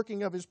effectual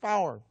working of his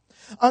power.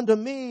 Unto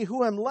me,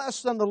 who am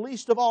less than the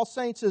least of all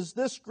saints, is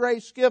this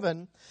grace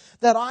given,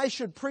 that I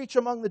should preach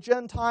among the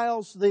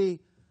Gentiles the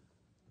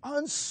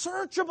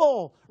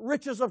unsearchable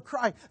riches of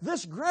Christ.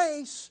 This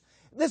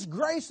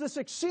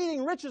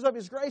exceeding riches of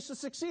his grace,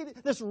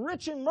 this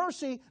rich in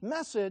mercy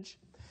message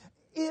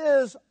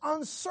is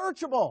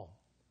unsearchable.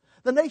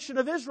 The nation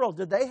of Israel,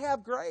 did they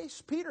have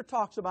grace? Peter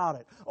talks about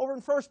it. Over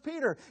in 1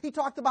 Peter, he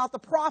talked about the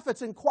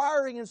prophets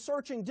inquiring and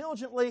searching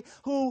diligently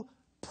who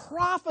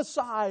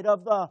prophesied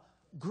of the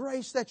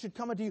grace that should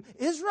come unto you.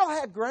 Israel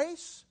had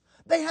grace.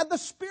 They had the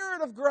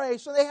spirit of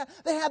grace. And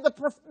they had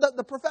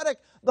the prophetic,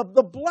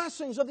 the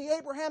blessings of the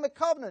Abrahamic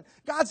covenant.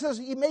 God says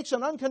he makes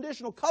an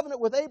unconditional covenant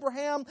with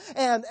Abraham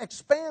and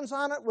expands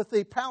on it with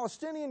the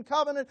Palestinian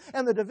covenant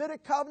and the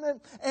Davidic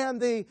covenant and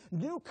the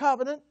new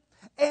covenant.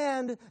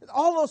 And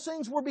all those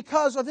things were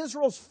because of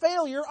Israel's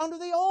failure under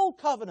the old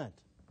covenant.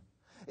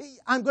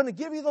 I'm going to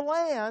give you the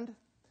land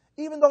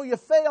Even though you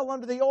fail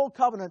under the old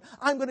covenant,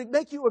 I'm going to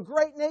make you a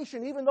great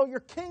nation, even though your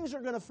kings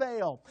are going to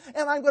fail.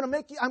 And I'm going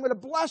to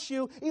bless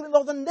you, even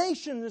though the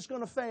nation is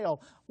going to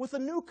fail. With the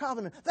new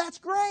covenant, that's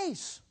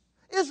grace.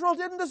 Israel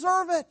didn't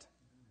deserve it.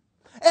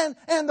 And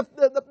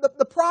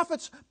the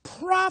prophets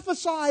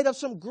prophesied of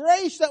some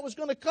grace that was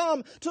going to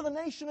come to the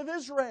nation of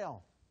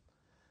Israel.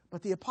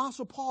 But the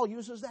Apostle Paul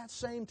uses that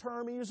same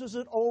term. He uses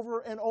it over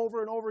and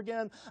over and over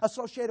again,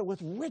 associated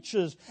with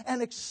riches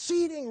and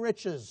exceeding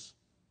riches.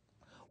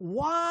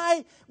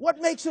 Why? What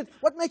makes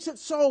it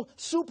so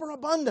super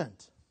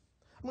abundant?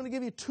 I'm going to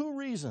give you two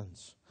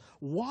reasons.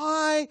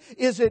 Why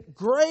is it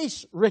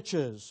grace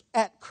riches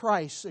at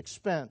Christ's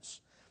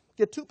expense?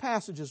 Get two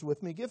passages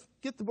with me.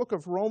 Get the book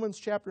of Romans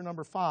chapter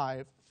number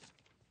 5.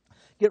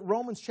 Get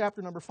Romans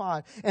chapter number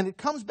 5. And it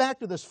comes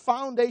back to this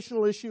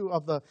foundational issue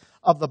of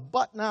the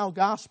but now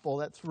gospel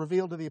that's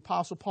revealed to the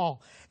Apostle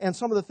Paul. And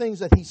some of the things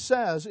that he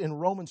says in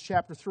Romans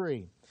chapter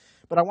 3.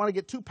 But I want to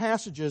get two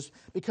passages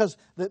because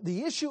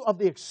the issue of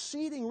the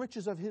exceeding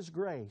riches of His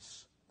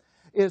grace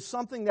is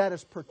something that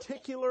is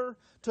particular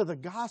to the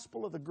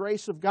gospel of the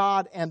grace of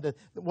God and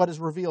what is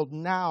revealed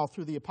now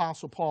through the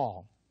Apostle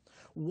Paul.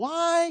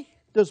 Why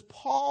does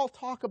Paul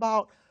talk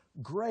about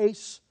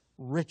grace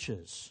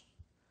riches?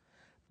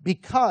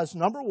 Because,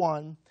 number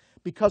one,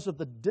 because of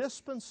the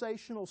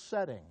dispensational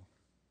setting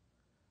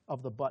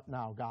of the but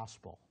now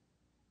gospel.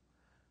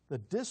 The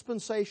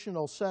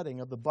dispensational setting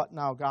of the but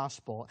now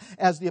gospel.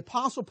 As the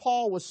Apostle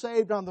Paul was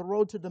saved on the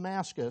road to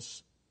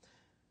Damascus,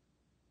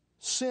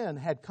 sin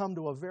had come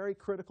to a very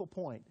critical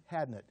point,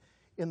 hadn't it,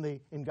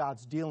 in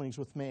God's dealings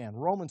with man.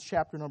 Romans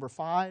chapter number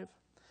 5.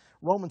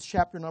 Romans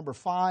chapter number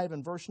 5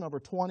 and verse number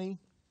 20.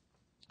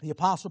 The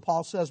Apostle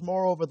Paul says,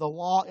 moreover, the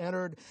law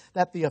entered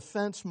that the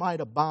offense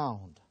might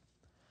abound.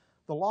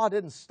 The law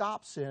didn't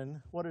stop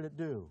sin. What did it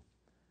do?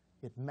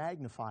 It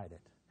magnified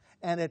it.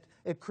 And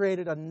it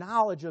created a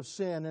knowledge of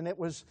sin, and it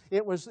was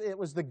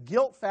the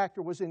guilt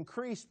factor was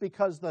increased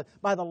because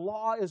by the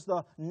law is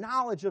the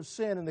knowledge of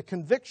sin and the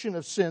conviction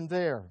of sin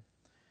there.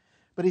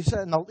 But he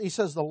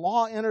says the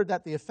law entered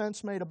that the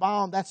offense made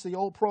abound. That's the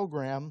old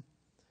program.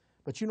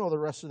 But you know the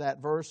rest of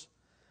that verse.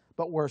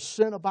 But where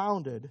sin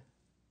abounded,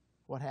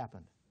 what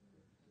happened?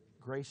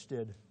 Grace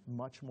did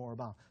much more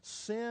abound.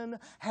 Sin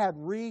had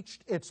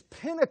reached its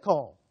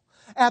pinnacle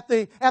at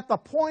the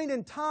point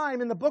in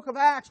time in the book of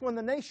Acts when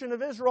the nation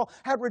of Israel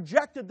had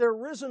rejected their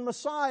risen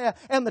Messiah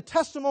and the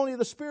testimony of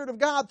the Spirit of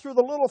God through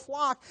the little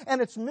flock,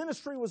 and its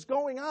ministry was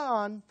going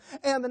on,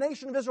 and the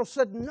nation of Israel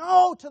said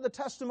no to the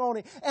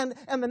testimony, and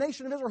the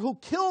nation of Israel who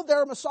killed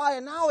their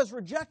Messiah now is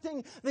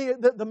rejecting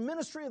the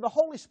ministry of the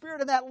Holy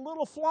Spirit in that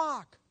little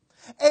flock.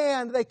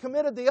 And they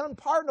committed the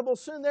unpardonable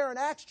sin there in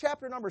Acts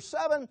chapter number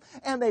 7,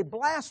 and they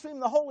blasphemed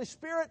the Holy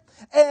Spirit,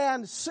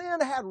 and sin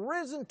had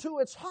risen to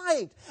its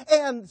height.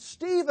 And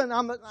Stephen,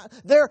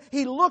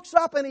 he looks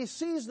up and he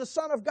sees the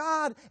Son of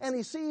God, and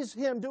he sees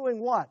Him doing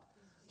what?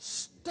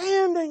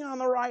 Standing on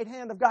the right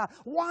hand of God.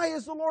 Why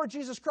is the Lord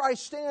Jesus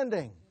Christ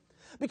standing?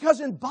 Because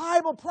in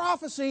Bible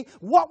prophecy,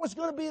 what was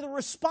going to be the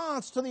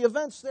response to the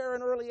events there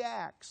in early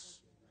Acts?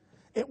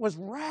 It was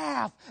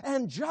wrath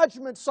and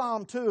judgment,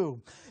 Psalm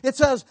 2. It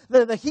says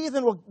the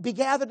heathen will be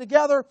gathered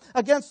together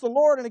against the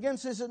Lord and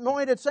against His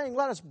anointed, saying,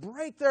 let us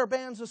break their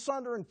bands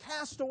asunder and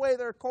cast away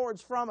their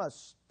cords from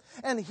us.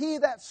 And He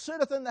that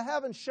sitteth in the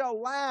heavens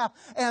shall laugh,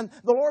 and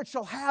the Lord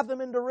shall have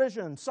them in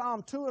derision.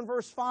 Psalm 2 and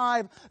verse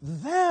 5,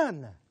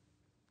 then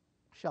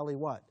shall He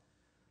what?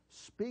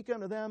 Speak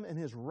unto them in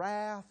His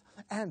wrath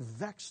and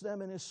vex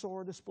them in His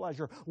sore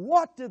displeasure.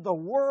 What did the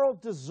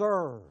world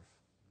deserve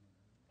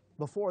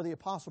before the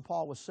Apostle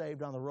Paul was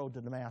saved on the road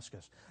to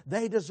Damascus?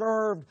 They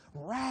deserved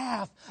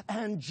wrath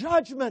and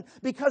judgment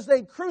because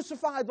they'd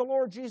crucified the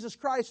Lord Jesus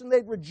Christ and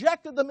they'd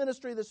rejected the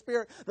ministry of the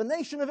Spirit, the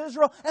nation of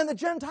Israel and the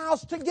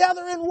Gentiles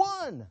together in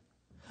one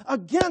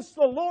against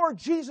the Lord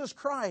Jesus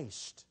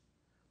Christ.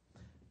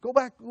 Go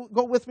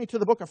with me to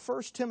the book of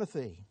 1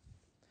 Timothy.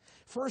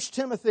 1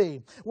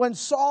 Timothy, when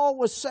Saul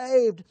was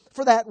saved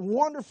for that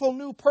wonderful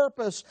new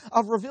purpose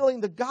of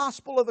revealing the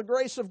gospel of the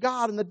grace of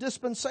God and the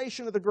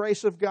dispensation of the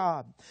grace of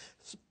God.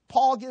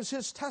 Paul gives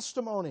his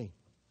testimony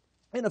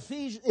in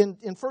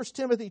 1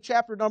 Timothy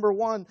chapter number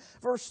 1,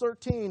 verse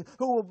 13,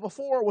 who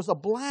before was a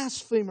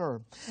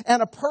blasphemer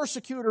and a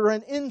persecutor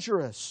and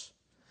injurious.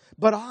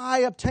 But I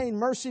obtained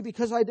mercy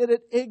because I did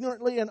it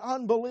ignorantly in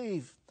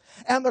unbelief.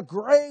 And the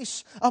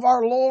grace of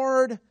our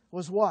Lord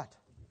was what?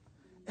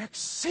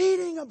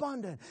 Exceeding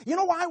abundant. You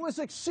know why it was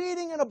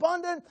exceeding and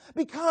abundant?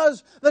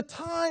 Because the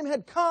time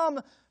had come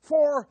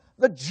for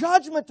the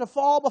judgment to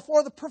fall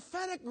before the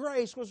prophetic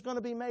grace was going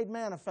to be made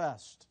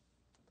manifest.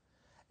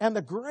 And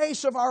the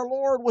grace of our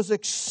Lord was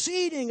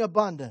exceeding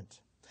abundant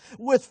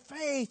with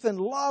faith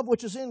and love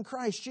which is in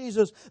Christ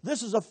Jesus.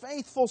 This is a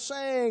faithful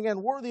saying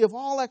and worthy of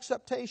all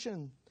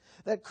acceptation,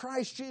 that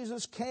Christ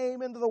Jesus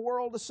came into the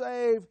world to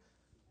save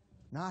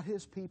not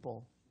His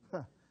people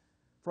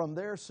from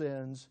their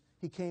sins.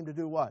 He came to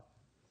do what?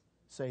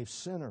 Save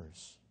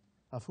sinners,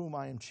 of whom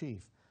I am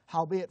chief.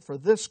 Howbeit for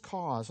this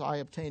cause I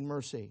obtained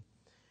mercy,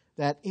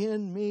 that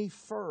in me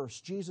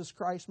first Jesus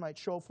Christ might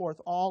show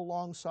forth all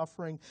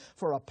long-suffering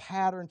for a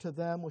pattern to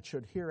them which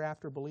should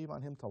hereafter believe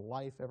on him to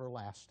life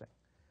everlasting.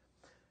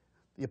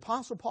 The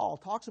Apostle Paul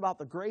talks about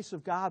the grace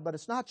of God, but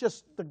it's not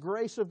just the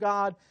grace of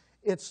God,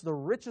 it's the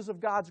riches of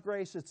God's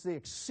grace, it's the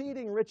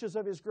exceeding riches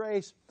of his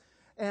grace,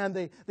 and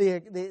the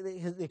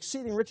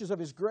exceeding riches of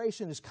his grace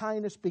and his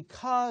kindness,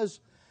 because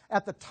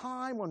at the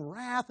time when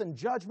wrath and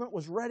judgment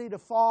was ready to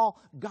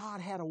fall, God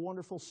had a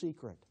wonderful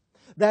secret.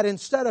 That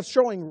instead of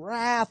showing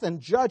wrath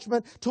and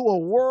judgment to a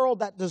world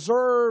that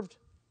deserved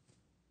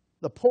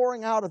the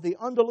pouring out of the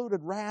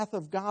undiluted wrath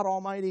of God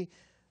Almighty,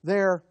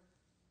 there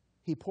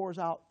he pours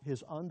out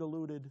his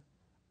undiluted,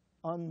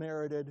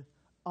 unmerited,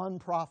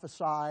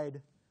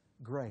 unprophesied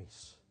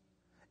grace.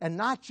 And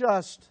not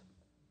just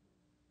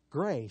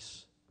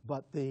grace,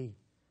 but the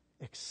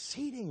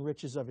exceeding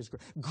riches of his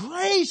grace.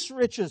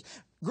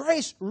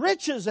 Grace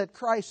riches at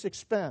Christ's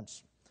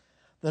expense.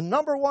 The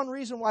number one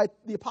reason why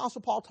the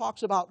Apostle Paul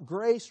talks about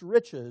grace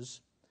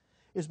riches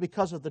is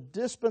because of the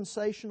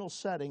dispensational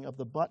setting of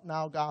the but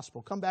now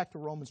gospel. Come back to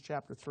Romans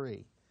chapter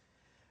 3.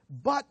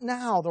 But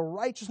now the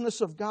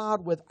righteousness of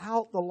God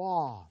without the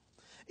law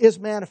is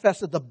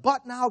manifested. The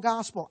but now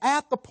gospel,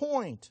 at the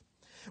point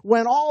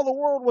when all the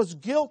world was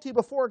guilty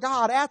before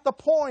God, at the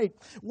point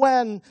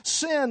when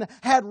sin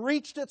had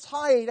reached its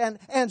height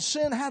and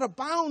sin had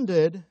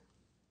abounded,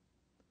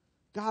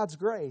 God's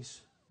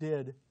grace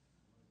did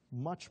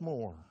much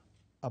more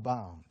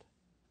abound.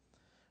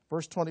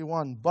 Verse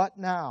 21, but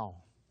now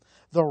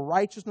the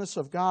righteousness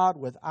of God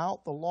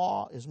without the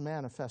law is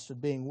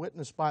manifested, being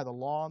witnessed by the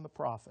law and the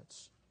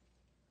prophets.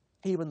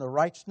 Even the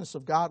righteousness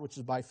of God, which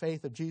is by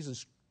faith of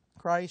Jesus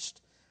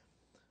Christ,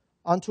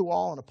 unto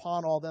all and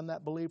upon all them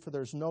that believe, for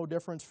there is no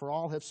difference, for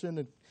all have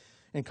sinned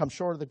and come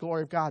short of the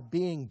glory of God,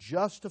 being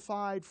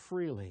justified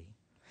freely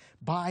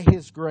by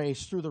his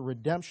grace through the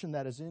redemption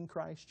that is in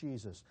Christ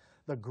Jesus.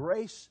 The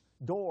grace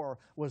door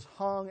was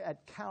hung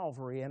at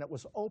Calvary, and it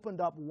was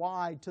opened up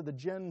wide to the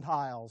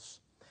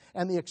Gentiles,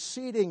 and the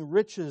exceeding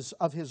riches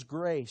of his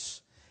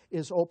grace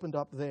is opened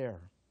up there.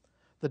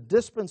 The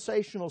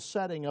dispensational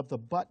setting of the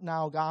but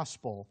now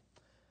gospel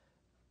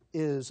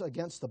is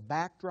against the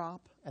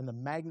backdrop and the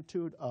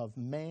magnitude of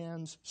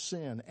man's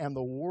sin and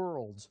the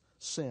world's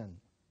sin.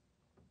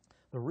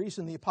 The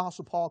reason the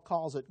Apostle Paul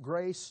calls it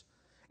grace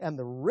and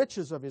the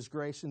riches of his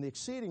grace and the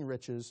exceeding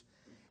riches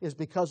is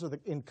because of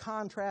in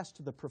contrast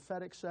to the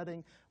prophetic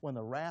setting when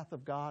the wrath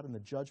of God and the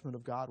judgment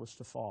of God was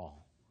to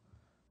fall.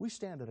 We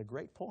stand at a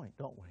great point,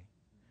 don't we?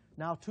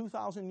 Now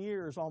 2,000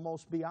 years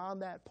almost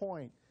beyond that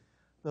point,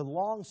 the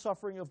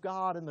long-suffering of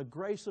God and the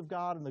grace of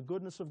God and the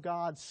goodness of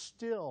God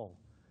still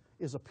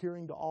is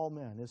appearing to all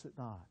men, is it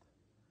not?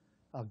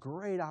 A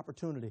great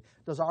opportunity.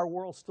 Does our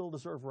world still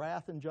deserve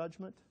wrath and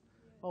judgment?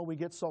 Oh, we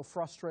get so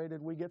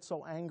frustrated. We get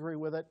so angry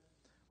with it.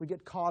 We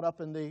get caught up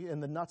in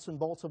the nuts and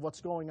bolts of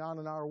what's going on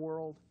in our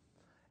world.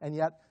 And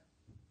yet,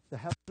 the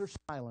heavens are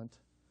silent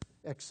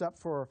except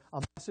for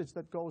a message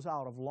that goes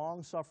out of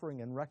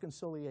long-suffering and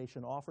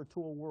reconciliation offered to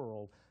a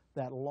world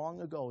that long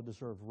ago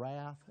deserved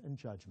wrath and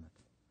judgment.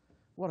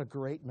 What a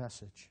great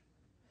message.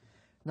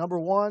 Number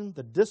one,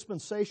 the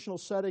dispensational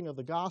setting of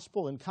the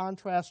gospel in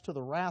contrast to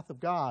the wrath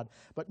of God.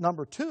 But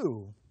number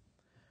two,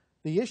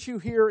 the issue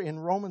here in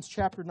Romans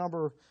chapter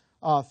number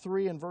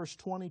 3 and verse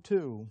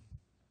 22.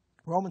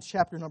 Romans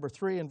chapter number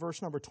 3 and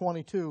verse number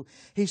 22,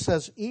 he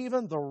says,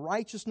 even the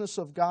righteousness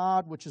of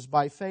God, which is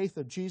by faith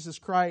of Jesus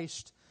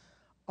Christ,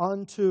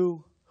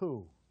 unto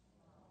who?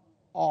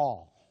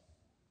 All.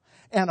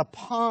 And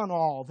upon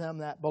all them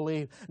that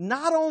believe.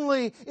 Not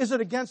only is it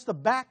against the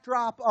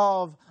backdrop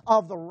of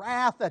the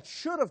wrath that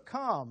should have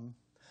come,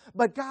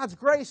 but God's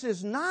grace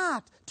is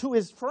not to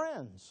his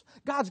friends.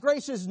 God's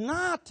grace is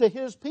not to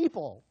his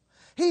people.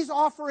 He's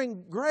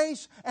offering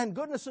grace and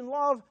goodness and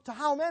love to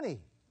how many?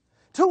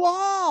 To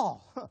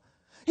all.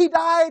 He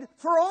died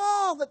for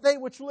all, that they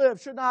which live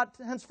should not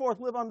henceforth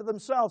live unto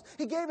themselves.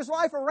 He gave his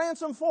life a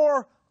ransom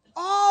for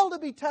all to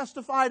be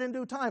testified in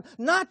due time.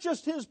 Not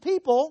just his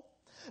people,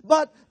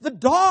 but the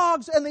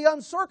dogs and the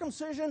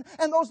uncircumcision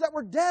and those that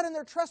were dead in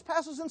their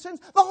trespasses and sins.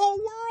 The whole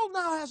world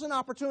now has an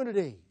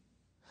opportunity.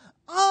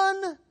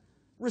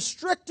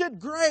 Unrestricted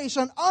grace,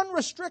 an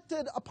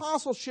unrestricted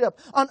apostleship,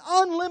 an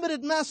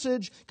unlimited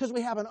message, because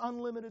we have an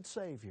unlimited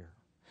Savior.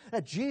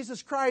 That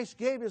Jesus Christ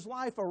gave his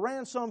life a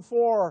ransom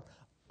for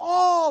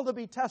all to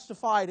be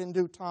testified in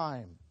due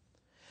time.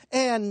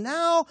 And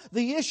now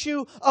the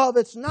issue of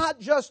it's not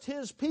just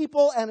his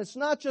people and it's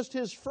not just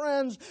his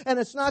friends and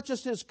it's not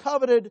just his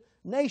coveted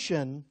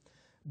nation,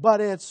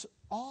 but it's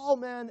all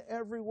men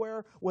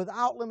everywhere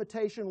without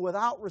limitation,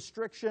 without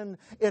restriction.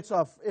 It's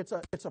a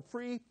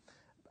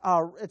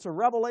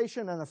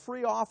revelation and a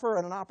free offer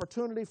and an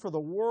opportunity for the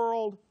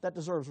world that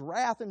deserves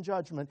wrath and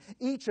judgment.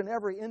 Each and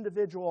every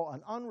individual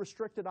an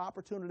unrestricted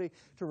opportunity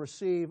to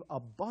receive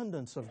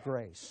abundance of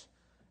grace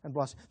and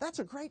blessing. That's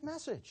a great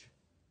message.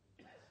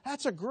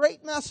 That's a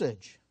great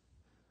message.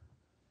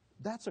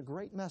 That's a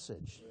great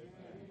message.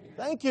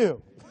 Thank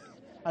you.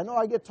 I know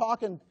I get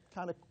talking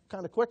kind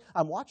of quick.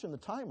 I'm watching the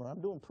timer.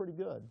 I'm doing pretty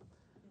good.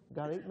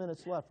 got 8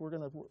 minutes left. We're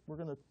gonna,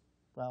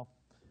 well,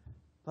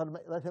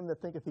 let him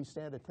that thinketh he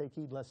standeth take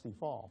heed lest he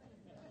fall.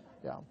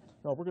 Yeah,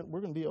 no,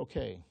 we're gonna be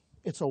okay.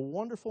 It's a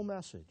wonderful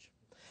message.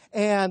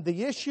 And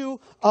the issue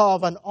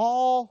of an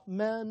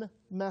all-men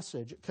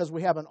message, because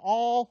we have an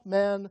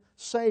all-men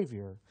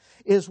Savior,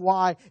 is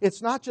why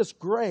it's not just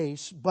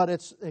grace, but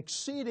it's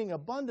exceeding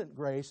abundant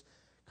grace,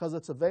 because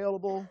it's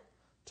available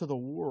to the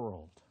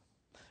world.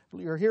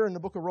 You're here in the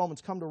book of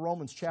Romans. Come to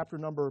Romans chapter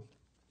number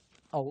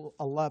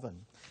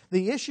 11.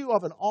 The issue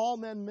of an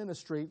all-men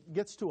ministry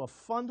gets to a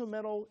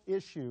fundamental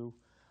issue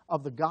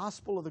of the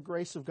gospel of the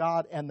grace of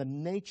God and the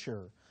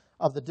nature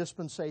of the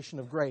dispensation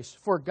of grace.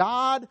 For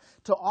God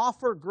to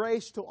offer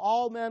grace to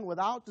all men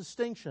without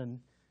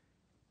distinction,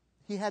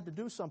 He had to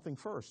do something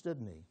first,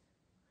 didn't He?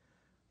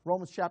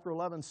 Romans chapter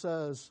 11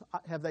 says,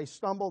 have they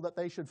stumbled that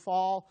they should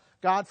fall?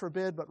 God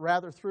forbid, but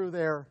rather through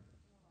their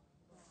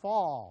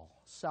fall,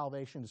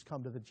 salvation has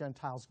come to the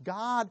Gentiles.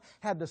 God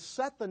had to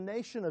set the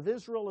nation of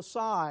Israel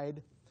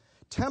aside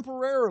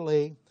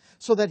temporarily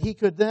so that He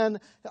could then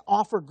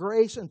offer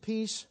grace and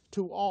peace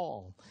to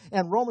all.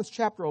 And Romans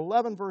chapter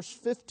 11 verse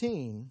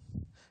 15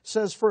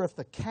 says, for if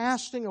the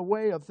casting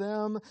away of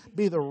them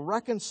be the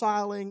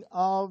reconciling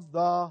of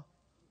the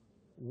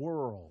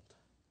world,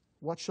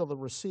 what shall the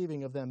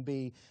receiving of them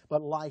be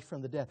but life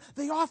from the dead?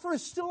 The offer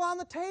is still on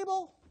the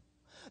table.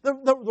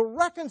 The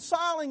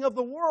reconciling of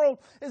the world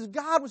is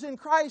God was in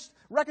Christ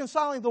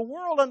reconciling the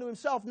world unto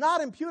Himself, not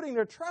imputing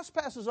their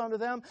trespasses unto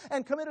them,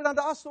 and committed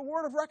unto us the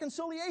word of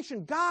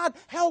reconciliation. God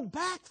held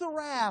back the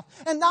wrath,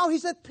 and now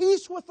He's at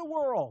peace with the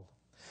world.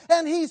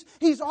 And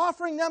He's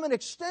offering them an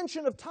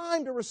extension of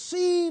time to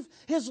receive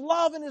His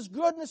love and His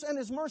goodness and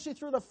His mercy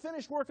through the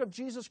finished work of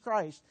Jesus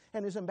Christ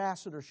and His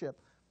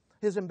ambassadorship.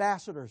 His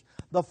ambassadors,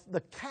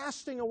 the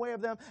casting away of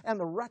them and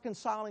the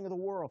reconciling of the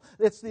world.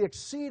 It's the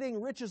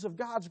exceeding riches of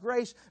God's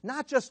grace,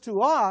 not just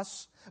to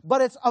us, but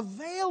it's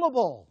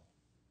available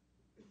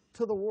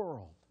to the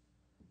world.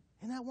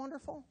 Isn't that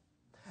wonderful?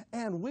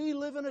 And we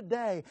live in a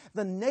day,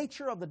 the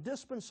nature of the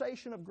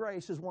dispensation of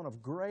grace is one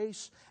of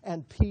grace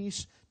and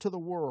peace to the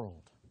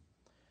world.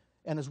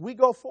 And as we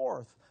go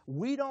forth,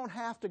 we don't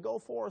have to go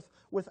forth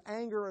with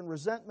anger and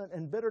resentment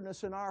and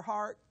bitterness in our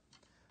heart,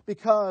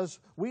 because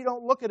we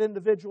don't look at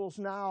individuals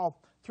now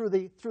through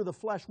the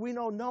flesh. We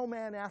know no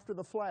man after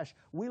the flesh.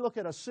 We look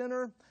at a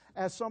sinner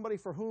as somebody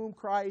for whom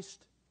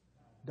Christ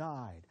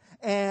died.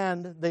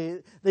 And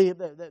the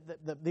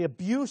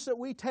abuse that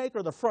we take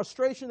or the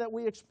frustration that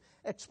we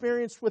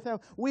experience with them,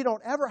 we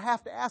don't ever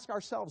have to ask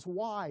ourselves,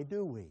 why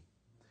do we?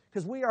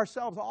 Because we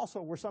ourselves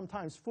also were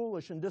sometimes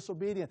foolish and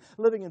disobedient,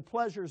 living in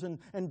pleasures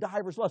and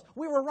divers lusts.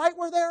 We were right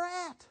where they're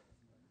at.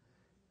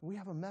 We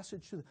have a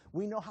message to them.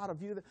 We know how to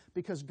view that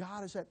because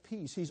God is at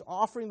peace. He's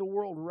offering the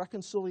world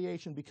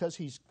reconciliation because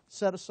He's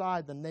set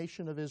aside the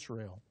nation of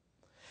Israel.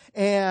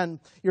 And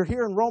you're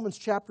here in Romans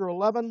chapter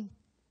 11.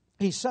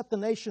 He set the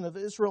nation of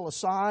Israel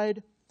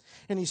aside.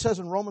 And He says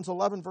in Romans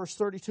 11 verse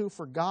 32,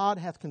 for God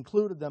hath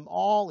concluded them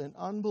all in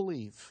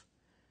unbelief,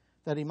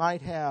 that He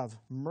might have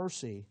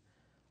mercy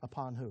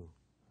upon who?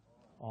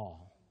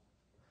 All.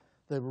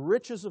 The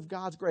riches of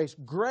God's grace.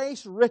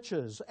 Grace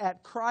riches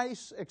at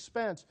Christ's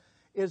expense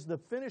is the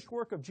finished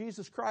work of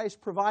Jesus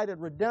Christ, provided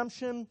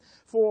redemption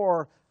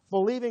for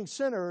believing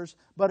sinners,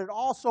 but it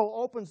also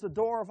opens the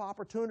door of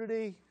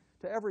opportunity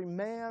to every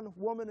man,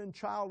 woman, and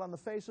child on the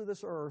face of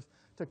this earth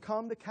to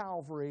come to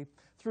Calvary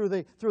through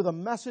the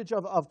message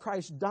of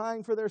Christ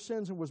dying for their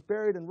sins and was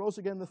buried and rose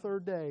again the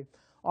third day,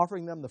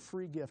 offering them the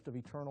free gift of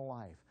eternal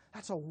life.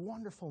 That's a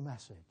wonderful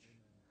message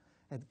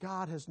that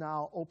God has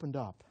now opened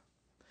up.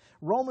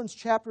 Romans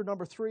chapter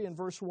number 3 and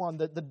verse 1,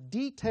 the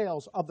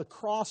details of the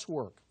cross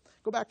work.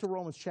 Go back to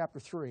Romans chapter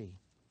 3.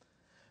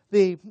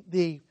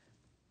 The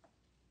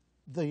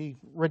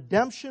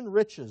redemption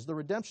riches, the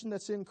redemption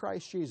that's in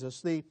Christ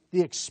Jesus, the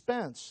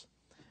expense,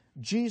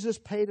 Jesus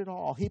paid it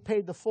all. He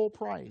paid the full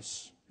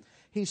price.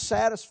 He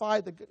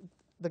satisfied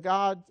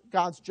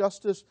God's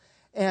justice,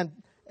 and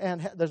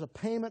there's a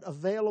payment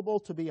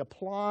available to be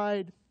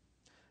applied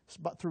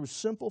but through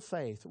simple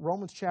faith.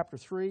 Romans chapter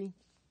 3,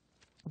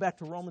 back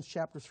to Romans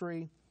chapter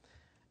 3,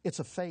 it's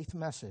a faith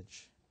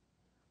message.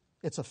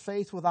 It's a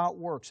faith without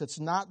works.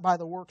 It's not by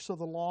the works of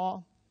the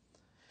law.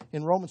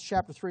 In Romans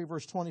chapter 3,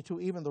 verse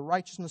 22, even the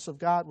righteousness of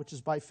God, which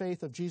is by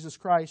faith of Jesus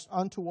Christ,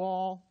 unto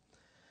all.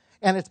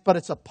 But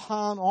it's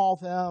upon all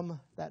them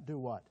that do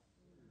what?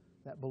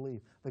 That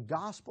believe. The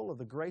gospel of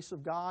the grace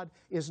of God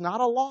is not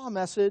a law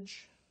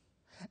message,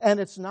 and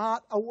it's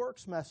not a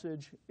works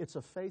message. It's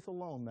a faith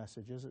alone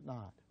message, is it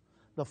not?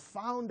 The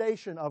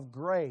foundation of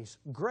grace,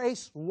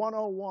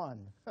 GRACE101,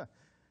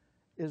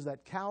 is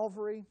that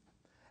Calvary.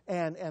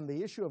 And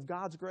the issue of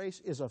God's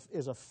grace is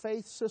a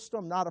faith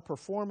system, not a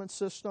performance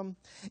system.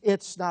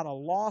 It's not a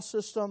law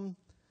system.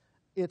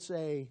 It's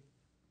a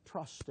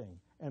trusting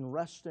and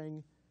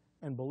resting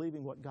and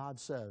believing what God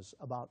says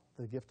about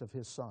the gift of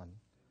His Son.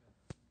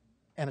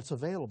 And it's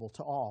available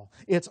to all.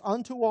 It's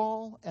unto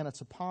all, and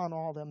it's upon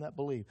all them that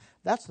believe.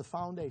 That's the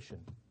foundation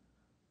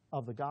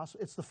of the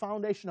gospel. It's the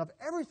foundation of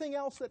everything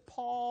else that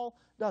Paul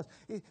does.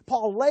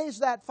 Paul lays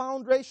that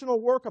foundational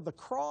work of the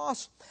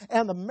cross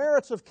and the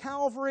merits of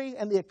Calvary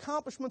and the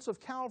accomplishments of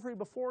Calvary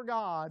before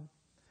God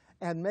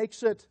and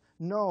makes it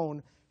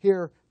known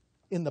here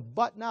in the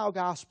but now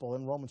gospel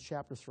in Romans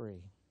chapter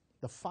 3.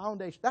 The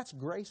foundation, that's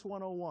Grace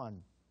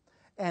 101.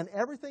 And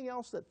everything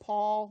else that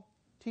Paul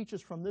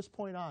teaches from this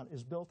point on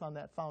is built on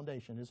that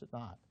foundation, is it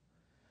not?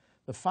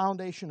 The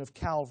foundation of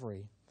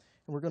Calvary.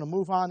 And we're going to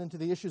move on into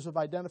the issues of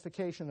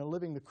identification and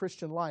living the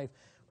Christian life.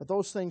 But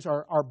those things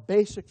are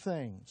basic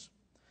things.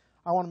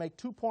 I want to make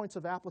 2 points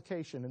of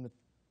application in the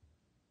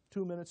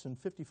 2 minutes and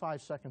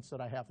 55 seconds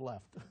that I have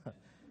left.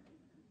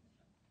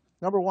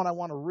 Number one, I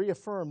want to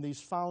reaffirm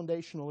these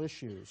foundational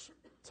issues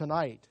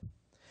tonight.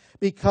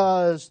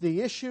 Because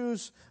the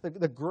issues,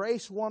 the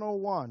Grace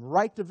 101,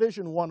 Right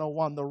Division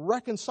 101, the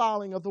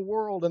reconciling of the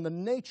world and the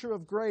nature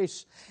of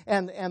grace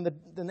and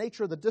the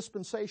nature of the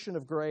dispensation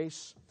of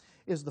grace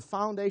is the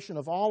foundation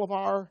of all of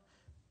our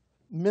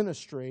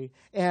ministry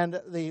and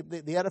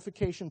the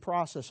edification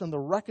process and the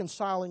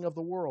reconciling of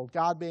the world,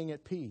 God being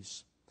at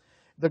peace.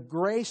 The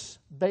grace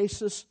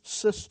basis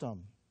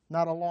system,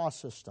 not a law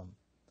system.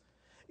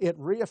 It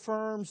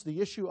reaffirms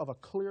the issue of a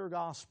clear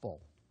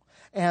gospel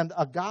and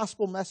a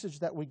gospel message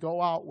that we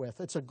go out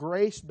with. It's a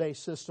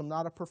grace-based system,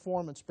 not a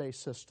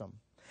performance-based system.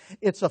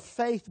 It's a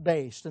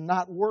faith-based and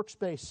not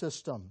works-based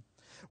system.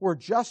 We're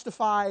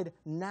justified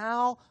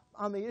now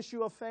on the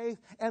issue of faith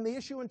and the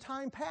issue in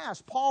time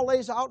past. Paul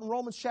lays out in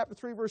Romans chapter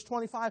 3, verse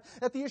 25,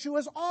 that the issue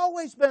has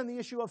always been the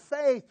issue of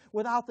faith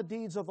without the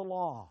deeds of the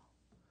law.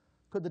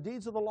 Could the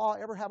deeds of the law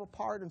ever have a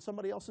part in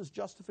somebody else's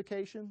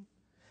justification?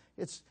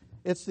 It's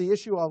the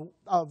issue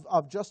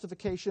of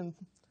justification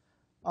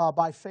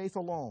by faith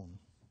alone.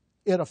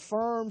 It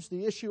affirms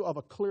the issue of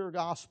a clear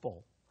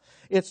gospel.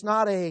 It's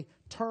not a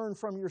turn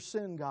from your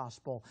sin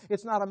gospel.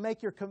 It's not a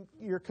make your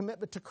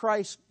commitment to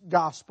Christ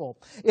gospel.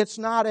 It's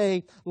not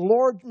a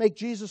Lord, make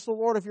Jesus the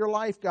Lord of your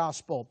life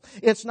gospel.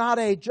 It's not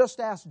a just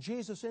ask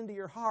Jesus into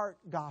your heart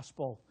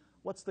gospel.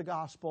 What's the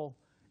gospel?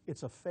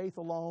 It's a faith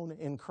alone,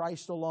 in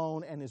Christ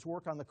alone, and His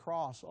work on the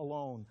cross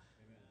alone.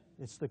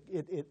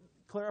 It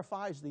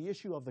clarifies the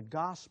issue of the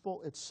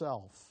gospel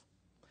itself.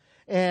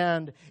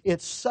 And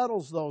it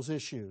settles those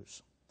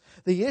issues.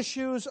 The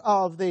issues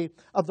of the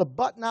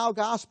but now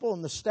gospel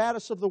and the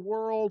status of the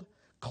world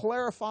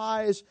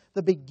clarifies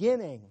the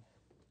beginning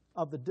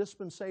of the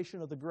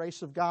dispensation of the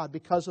grace of God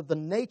because of the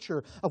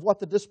nature of what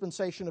the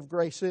dispensation of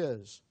grace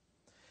is.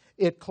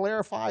 It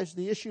clarifies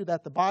the issue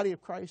that the body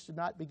of Christ did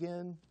not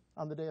begin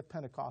on the day of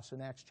Pentecost in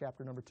Acts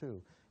chapter number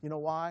 2. You know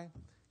why?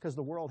 Because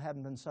the world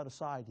hadn't been set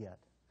aside yet.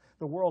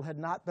 The world had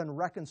not been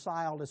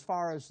reconciled as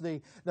far as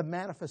the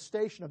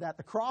manifestation of that.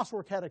 The cross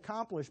work had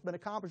been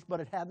accomplished, but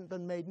it hadn't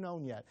been made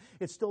known yet.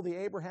 It's still the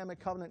Abrahamic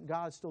covenant, and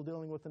God's still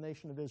dealing with the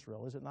nation of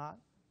Israel, is it not?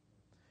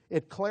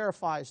 It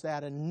clarifies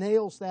that and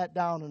nails that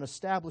down and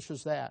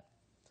establishes that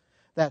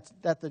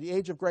the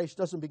age of grace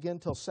doesn't begin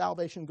until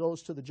salvation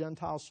goes to the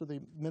Gentiles through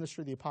the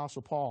ministry of the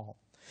Apostle Paul.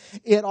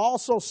 It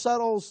also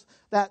settles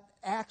that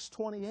Acts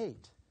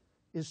 28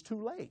 is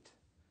too late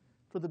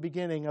for the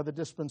beginning of the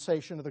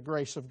dispensation of the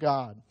grace of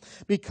God.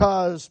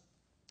 Because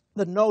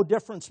the no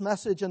difference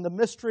message and the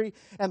mystery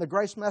and the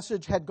grace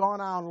message had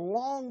gone on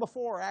long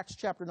before Acts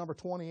chapter number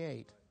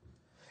 28.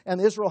 And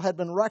Israel had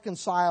been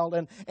reconciled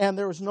and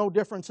there was no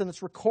difference, and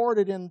it's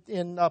recorded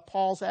in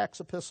Paul's Acts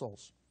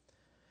epistles.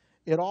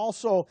 It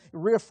also,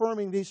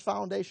 reaffirming these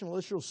foundational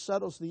issues,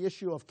 settles the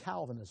issue of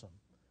Calvinism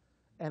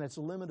and its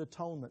limited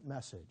atonement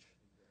message.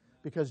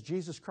 Because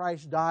Jesus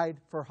Christ died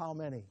for how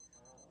many?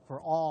 For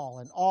all,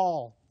 and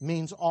all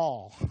means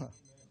all.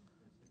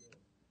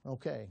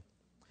 Okay.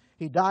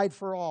 He died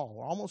for all.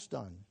 We're almost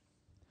done.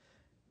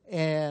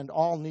 And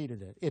all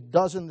needed it. It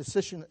does in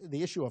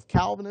the issue of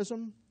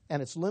Calvinism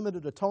and its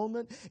limited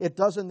atonement. It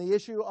does in the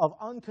issue of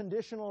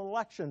unconditional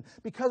election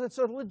because it's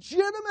a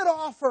legitimate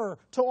offer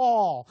to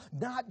all,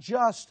 not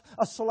just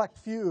a select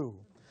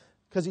few.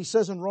 Because he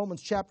says in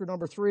Romans chapter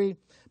number 3,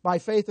 by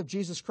faith of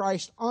Jesus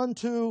Christ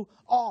unto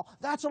all.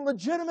 That's a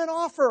legitimate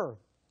offer.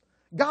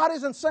 God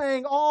isn't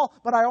saying all,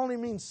 but I only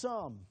mean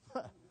some.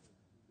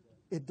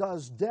 It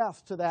does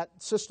death to that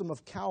system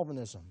of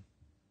Calvinism.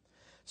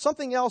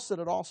 Something else that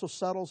it also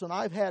settles, and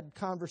I've had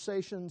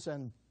conversations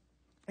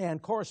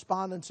and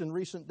correspondence in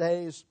recent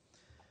days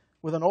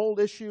with an old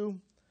issue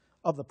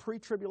of the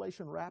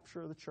pre-tribulation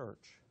rapture of the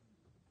church.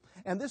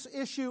 And this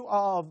issue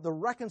of the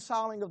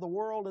reconciling of the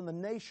world and the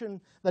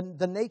nation,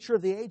 the nature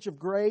of the age of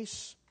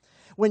grace,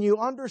 when you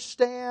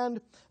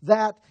understand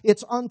that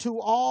it's unto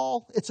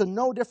all, it's a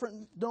no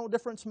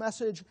difference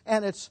message,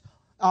 and it's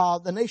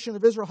the nation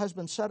of Israel has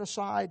been set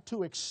aside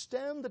to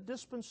extend the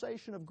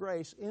dispensation of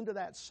grace into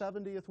that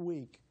 70th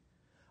week,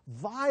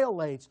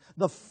 violates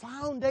the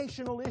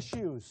foundational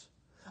issues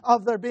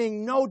of there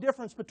being no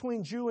difference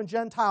between Jew and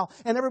Gentile,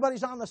 and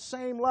everybody's on the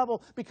same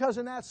level, because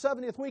in that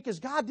 70th week, is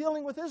God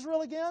dealing with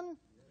Israel again?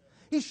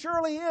 He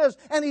surely is.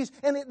 And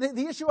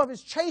the issue of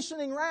his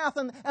chastening wrath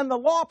and the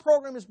law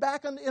program is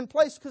back in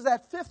place because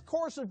that fifth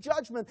course of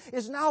judgment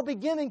is now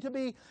beginning to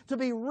be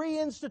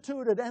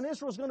reinstituted. And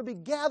Israel's going to be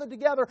gathered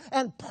together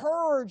and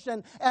purged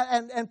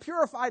and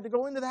purified to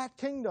go into that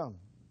kingdom.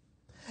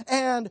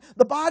 And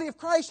the body of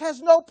Christ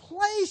has no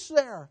place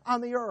there on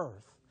the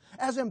earth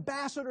as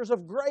ambassadors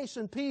of grace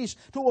and peace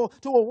to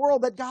a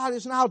world that God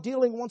is now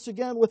dealing once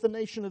again with the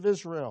nation of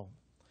Israel.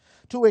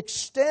 To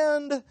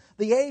extend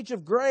the age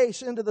of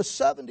grace into the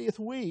 70th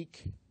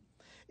week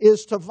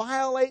is to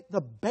violate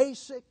the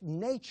basic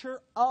nature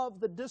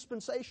of the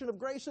dispensation of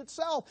grace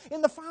itself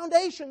in the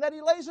foundation that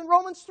he lays in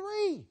Romans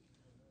 3.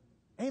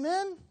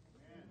 Amen?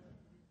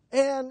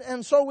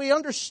 And so we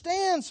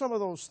understand some of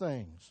those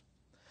things.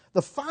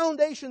 The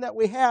foundation that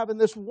we have in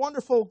this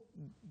wonderful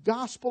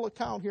gospel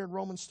account here in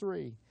Romans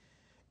 3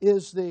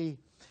 is the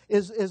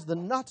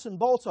nuts and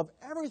bolts of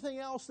everything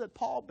else that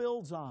Paul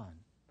builds on.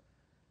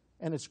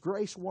 And it's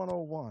Grace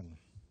 101.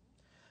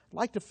 I'd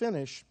like to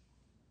finish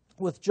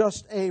with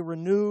just a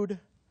renewed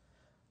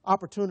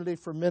opportunity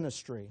for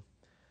ministry.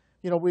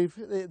 You know,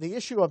 the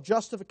issue of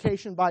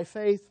justification by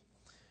faith,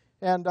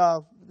 and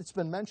it's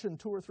been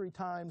mentioned 2 or 3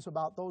 times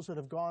about those that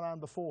have gone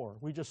on before.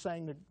 We just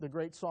sang the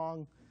great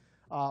song,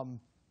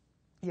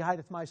 He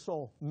Hideth My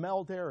Soul,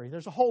 Mel Derry.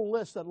 There's a whole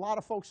list that a lot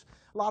of folks,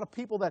 a lot of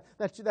people that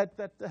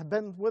have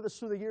been with us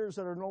through the years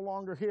that are no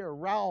longer here.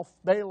 Ralph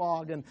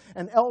Baylog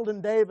and Eldon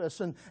Davis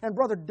and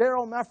Brother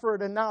Darrell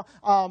Mefford and now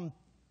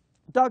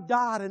Doug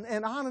Dodd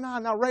and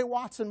on. Now Ray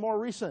Watson, more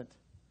recent.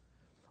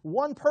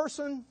 One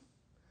person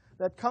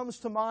that comes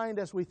to mind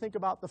as we think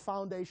about the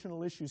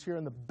foundational issues here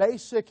and the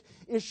basic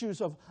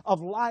issues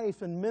of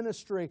life and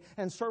ministry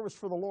and service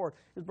for the Lord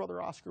is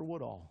Brother Oscar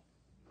Woodall.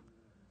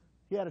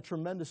 He had a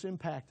tremendous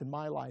impact in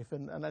my life,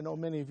 and I know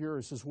many of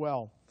yours as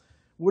well.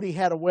 Woody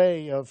had a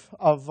way of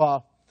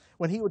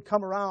when he would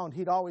come around,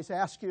 he'd always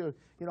ask you,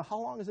 how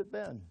long has it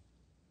been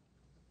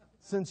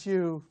since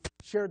you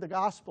shared the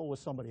gospel with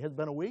somebody? Has it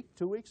been a week,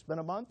 2 weeks, been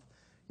a month?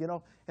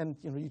 And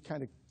you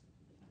kind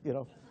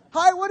of,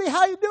 hi Woody,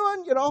 how you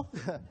doing?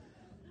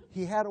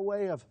 He had a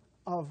way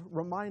of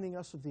reminding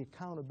us of the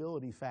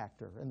accountability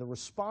factor and the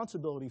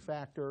responsibility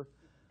factor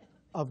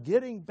of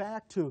getting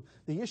back to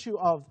the issue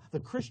of the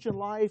Christian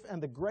life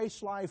and the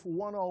grace life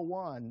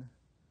 101.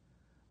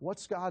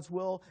 What's God's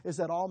will is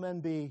that all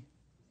men be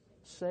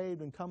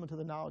saved and come into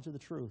the knowledge of the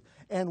truth.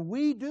 And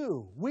we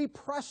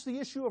press the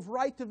issue of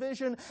right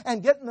division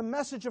and getting the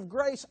message of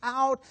grace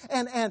out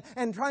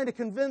and trying to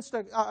convince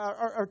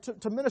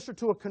to minister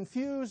to a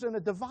confused and a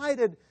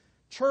divided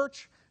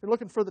church. You're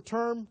looking for the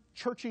term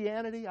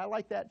churchianity. I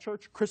like that,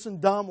 church,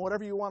 Christendom,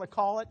 whatever you want to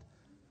call it.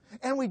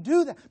 And we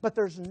do that, but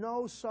there's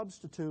no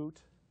substitute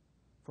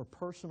for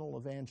personal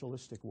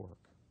evangelistic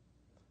work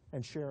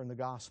and sharing the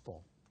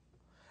gospel.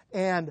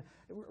 And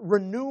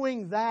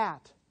renewing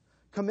that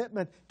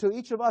commitment to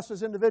each of us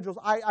as individuals.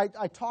 I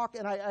talk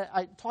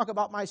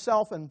about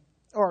myself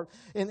or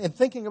in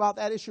thinking about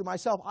that issue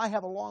myself, I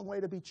have a long way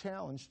to be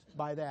challenged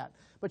by that.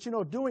 But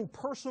doing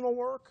personal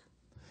work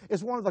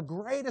is one of the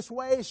greatest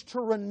ways to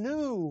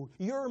renew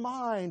your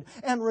mind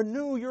and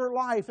renew your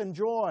life and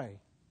joy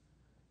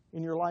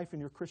in your life and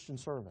your Christian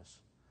service.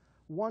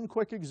 One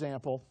quick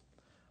example.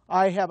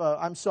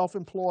 I'm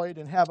self-employed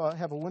and have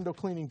a window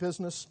cleaning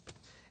business,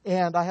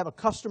 and I have a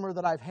customer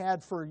that I've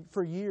had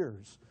for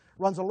years.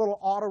 Runs a little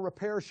auto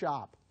repair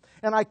shop,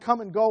 and I come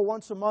and go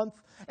once a month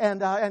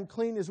and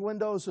clean his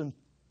windows. And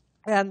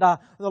the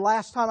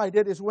last time I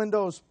did his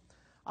windows,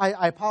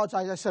 I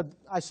apologize.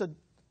 I said,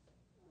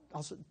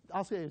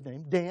 I'll say his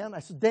name, Dan. I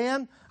said,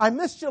 Dan, I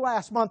missed you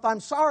last month. I'm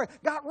sorry.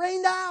 Got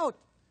rained out.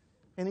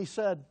 And he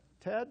said,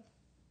 Ted,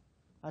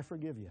 I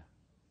forgive you.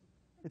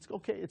 It's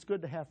okay. It's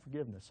good to have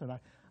forgiveness. And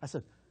I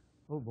said,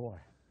 oh boy,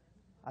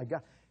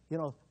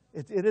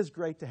 it is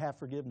great to have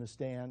forgiveness,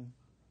 Dan.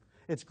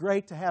 It's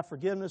great to have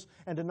forgiveness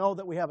and to know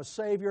that we have a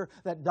Savior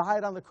that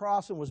died on the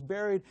cross and was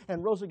buried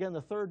and rose again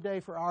the third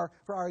day for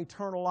our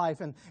eternal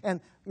life.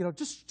 And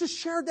just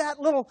shared that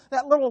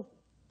little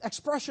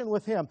expression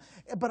with him.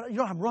 But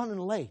I'm running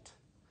late,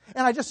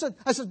 and I said,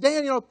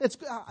 Dan, it's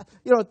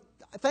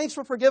thanks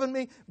for forgiving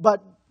me,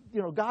 but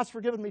God's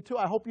forgiven me too.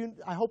 I hope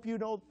you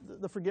know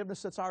the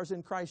forgiveness that's ours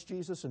in Christ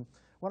Jesus. And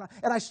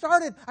I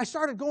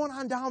started going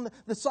on down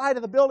the side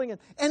of the building,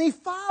 and he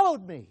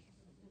followed me.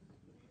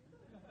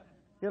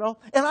 And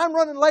I'm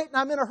running late, and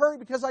I'm in a hurry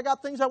because I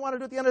got things I want to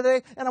do at the end of the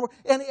day.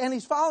 And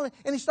he's following me,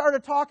 and he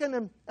started talking,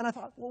 and I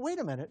thought, well, wait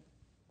a minute.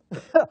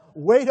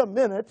 Wait a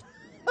minute.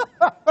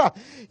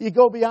 You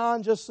go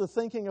beyond just the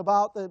thinking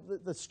about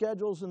the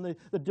schedules and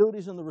the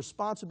duties and the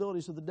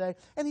responsibilities of the day,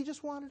 and he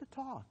just wanted to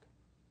talk.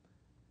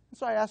 And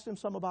so I asked him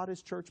some about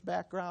his church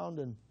background,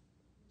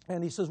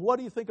 and he says, what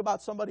do you think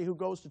about somebody who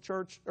goes to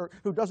church, or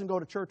who doesn't go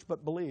to church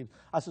but believes?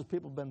 I says,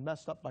 people have been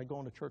messed up by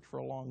going to church for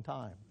a long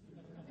time.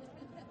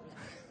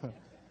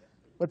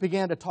 But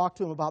began to talk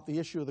to him about the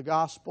issue of the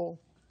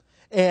gospel,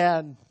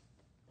 and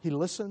he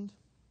listened.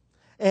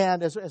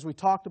 And as we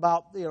talked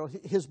about,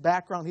 his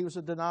background, he was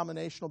a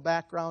denominational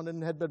background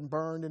and had been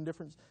burned in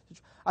different.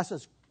 I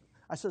says,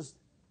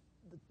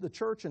 the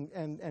church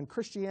and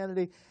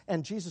Christianity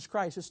and Jesus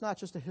Christ, it's not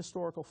just a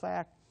historical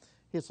fact.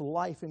 It's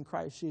life in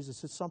Christ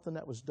Jesus. It's something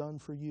that was done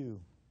for you.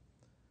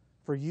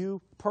 For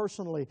you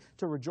personally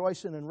to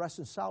rejoice in and rest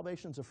in.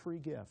 Salvation's a free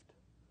gift.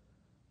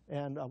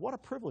 And what a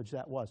privilege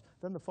that was.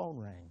 Then the phone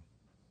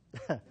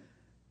rang.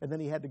 And then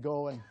he had to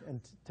go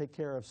and take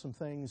care of some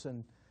things.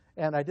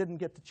 And I didn't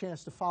get the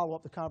chance to follow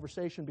up the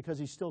conversation because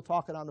he's still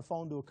talking on the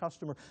phone to a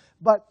customer.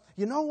 But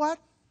you know what?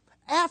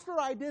 After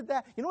I did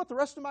that, you know what the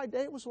rest of my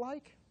day was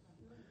like?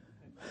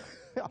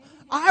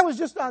 I was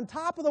just on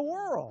top of the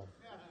world.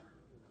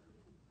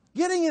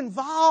 Getting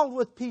involved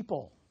with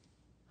people.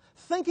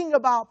 Thinking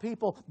about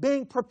people.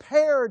 Being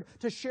prepared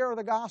to share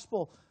the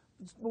gospel.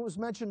 What was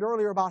mentioned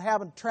earlier about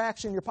having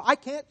tracts in your pocket. I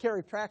can't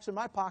carry tracts in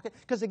my pocket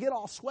because they get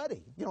all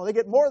sweaty. You know, they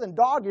get more than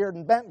dog-eared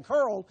and bent and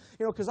curled,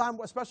 you know, because I'm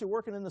especially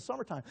working in the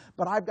summertime.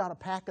 But I've got a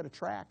packet of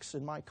tracts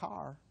in my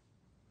car.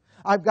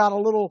 I've got a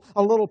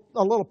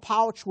little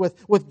pouch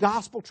with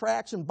gospel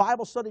tracts and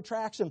Bible study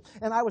tracts, and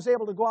I was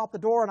able to go out the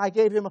door, and I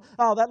gave him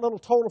that little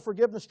total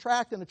forgiveness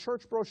tract and a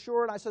church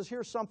brochure, and I says,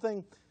 here's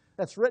something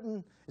that's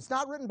written. It's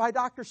not written by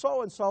Dr.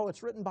 So-and-so,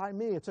 it's written by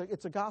me.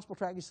 It's a gospel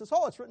tract. He says,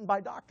 oh, it's written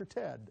by Dr.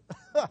 Ted.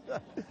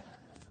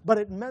 But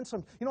it meant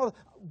something. You know,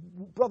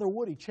 Brother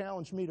Woody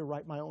challenged me to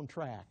write my own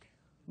tract.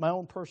 My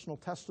own personal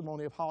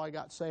testimony of how I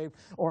got saved,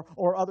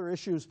 or other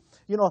issues.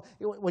 You know,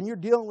 when you're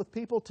dealing with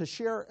people, to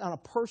share on a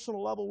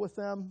personal level with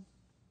them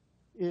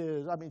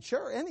is, I mean,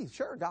 share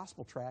a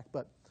gospel tract,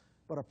 but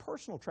a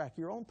personal tract,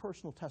 your own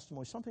personal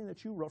testimony, something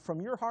that you wrote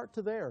from your heart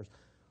to theirs,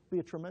 be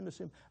a tremendous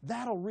impact.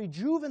 That'll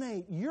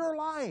rejuvenate your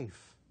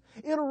life.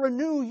 It'll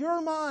renew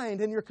your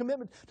mind and your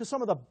commitment to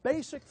some of the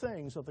basic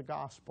things of the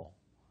gospel.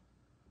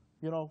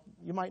 You know,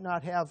 you might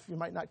not carry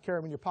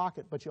them in your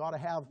pocket, but you ought to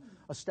have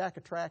a stack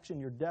of tracts in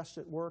your desk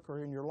at work,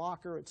 or in your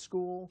locker at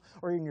school,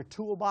 or in your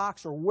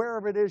toolbox, or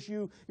wherever it is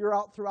you're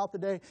out throughout the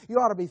day. You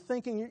ought to be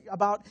thinking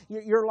about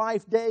your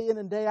life day in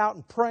and day out,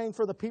 and praying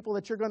for the people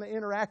that you're going to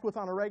interact with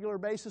on a regular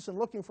basis, and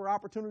looking for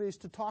opportunities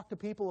to talk to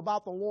people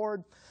about the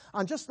Lord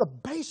on just the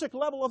basic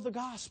level of the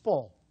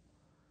gospel.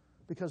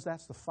 Because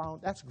that's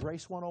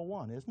Grace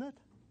 101, isn't it?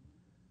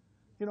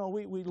 You know,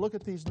 we look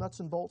at these nuts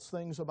and bolts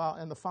things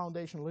and the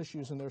foundational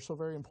issues, and they're so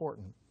very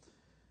important.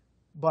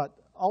 But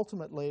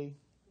ultimately,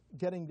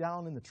 getting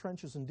down in the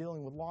trenches and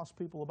dealing with lost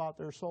people about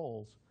their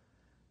souls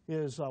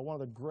is one of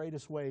the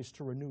greatest ways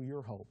to renew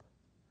your hope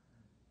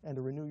and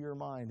to renew your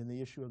mind in the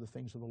issue of the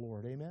things of the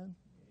Lord. Amen?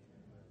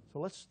 So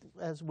let's,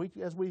 as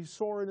we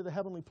soar into the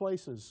heavenly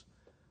places,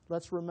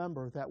 let's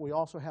remember that we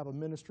also have a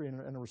ministry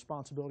and a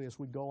responsibility as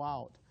we go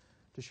out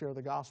to share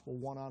the gospel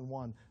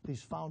one-on-one.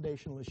 These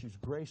foundational issues.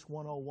 Grace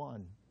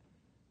 101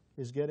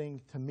 is getting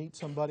to meet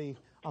somebody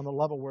on the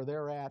level where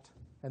they're at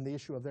and the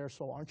issue of their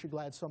soul. Aren't you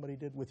glad somebody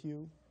did with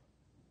you?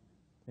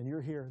 And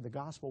you're here. The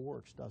gospel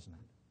works, doesn't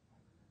it?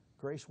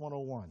 Grace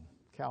 101,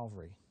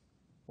 Calvary.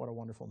 What a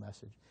wonderful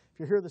message. If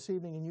you're here this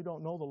evening and you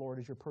don't know the Lord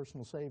as your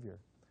personal Savior,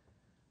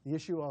 the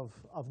issue of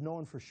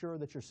knowing for sure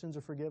that your sins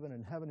are forgiven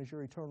and heaven is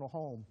your eternal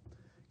home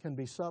can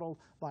be settled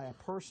by a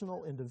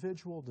personal,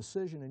 individual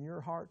decision in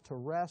your heart to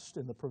rest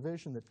in the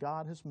provision that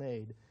God has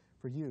made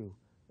for you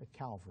at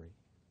Calvary.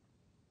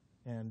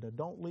 And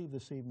don't leave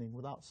this evening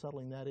without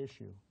settling that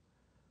issue,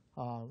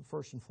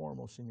 first and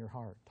foremost in your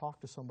heart. Talk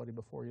to somebody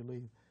before you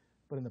leave.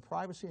 But in the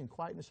privacy and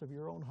quietness of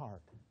your own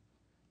heart,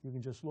 you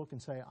can just look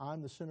and say,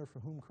 I'm the sinner for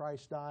whom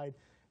Christ died.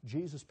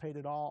 Jesus paid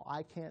it all.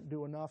 I can't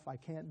do enough. I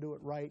can't do it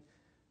right.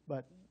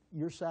 But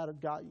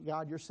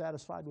God, you're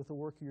satisfied with the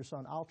work of your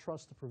Son. I'll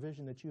trust the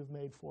provision that you've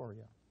made for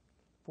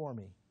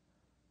me.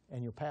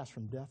 And you'll pass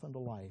from death unto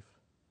life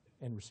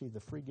and receive the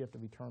free gift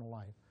of eternal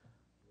life.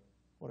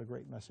 What a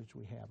great message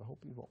we have. I hope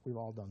we've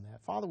all done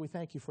that. Father, we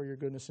thank you for your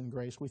goodness and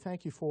grace. We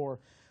thank you for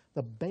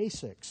the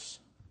basics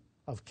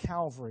of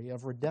Calvary,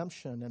 of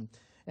redemption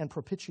and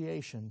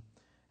propitiation,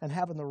 and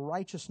having the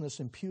righteousness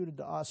imputed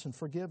to us and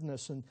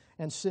forgiveness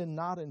and sin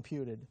not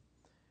imputed.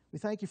 We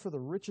thank you for the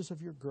riches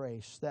of your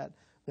grace that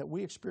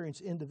we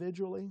experience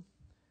individually.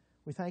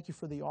 We thank you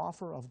for the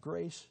offer of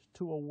grace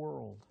to a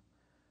world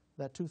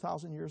that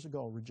 2,000 years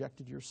ago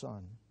rejected your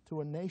Son,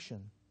 to a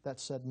nation that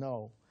said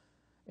no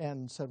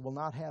and said, we'll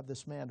not have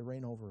this man to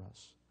reign over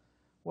us.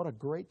 What a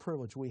great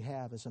privilege we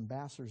have as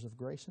ambassadors of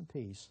grace and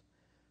peace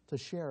to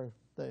share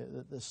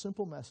the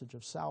simple message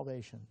of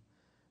salvation.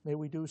 May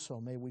we do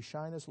so. May we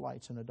shine as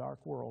lights in a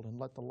dark world and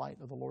let the light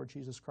of the Lord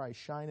Jesus Christ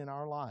shine in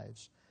our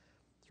lives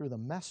through the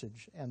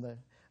message and the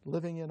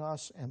living in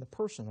us and the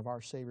person of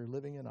our Savior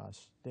living in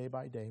us day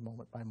by day,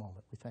 moment by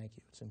moment. We thank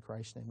you. It's in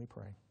Christ's name we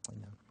pray.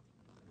 Amen.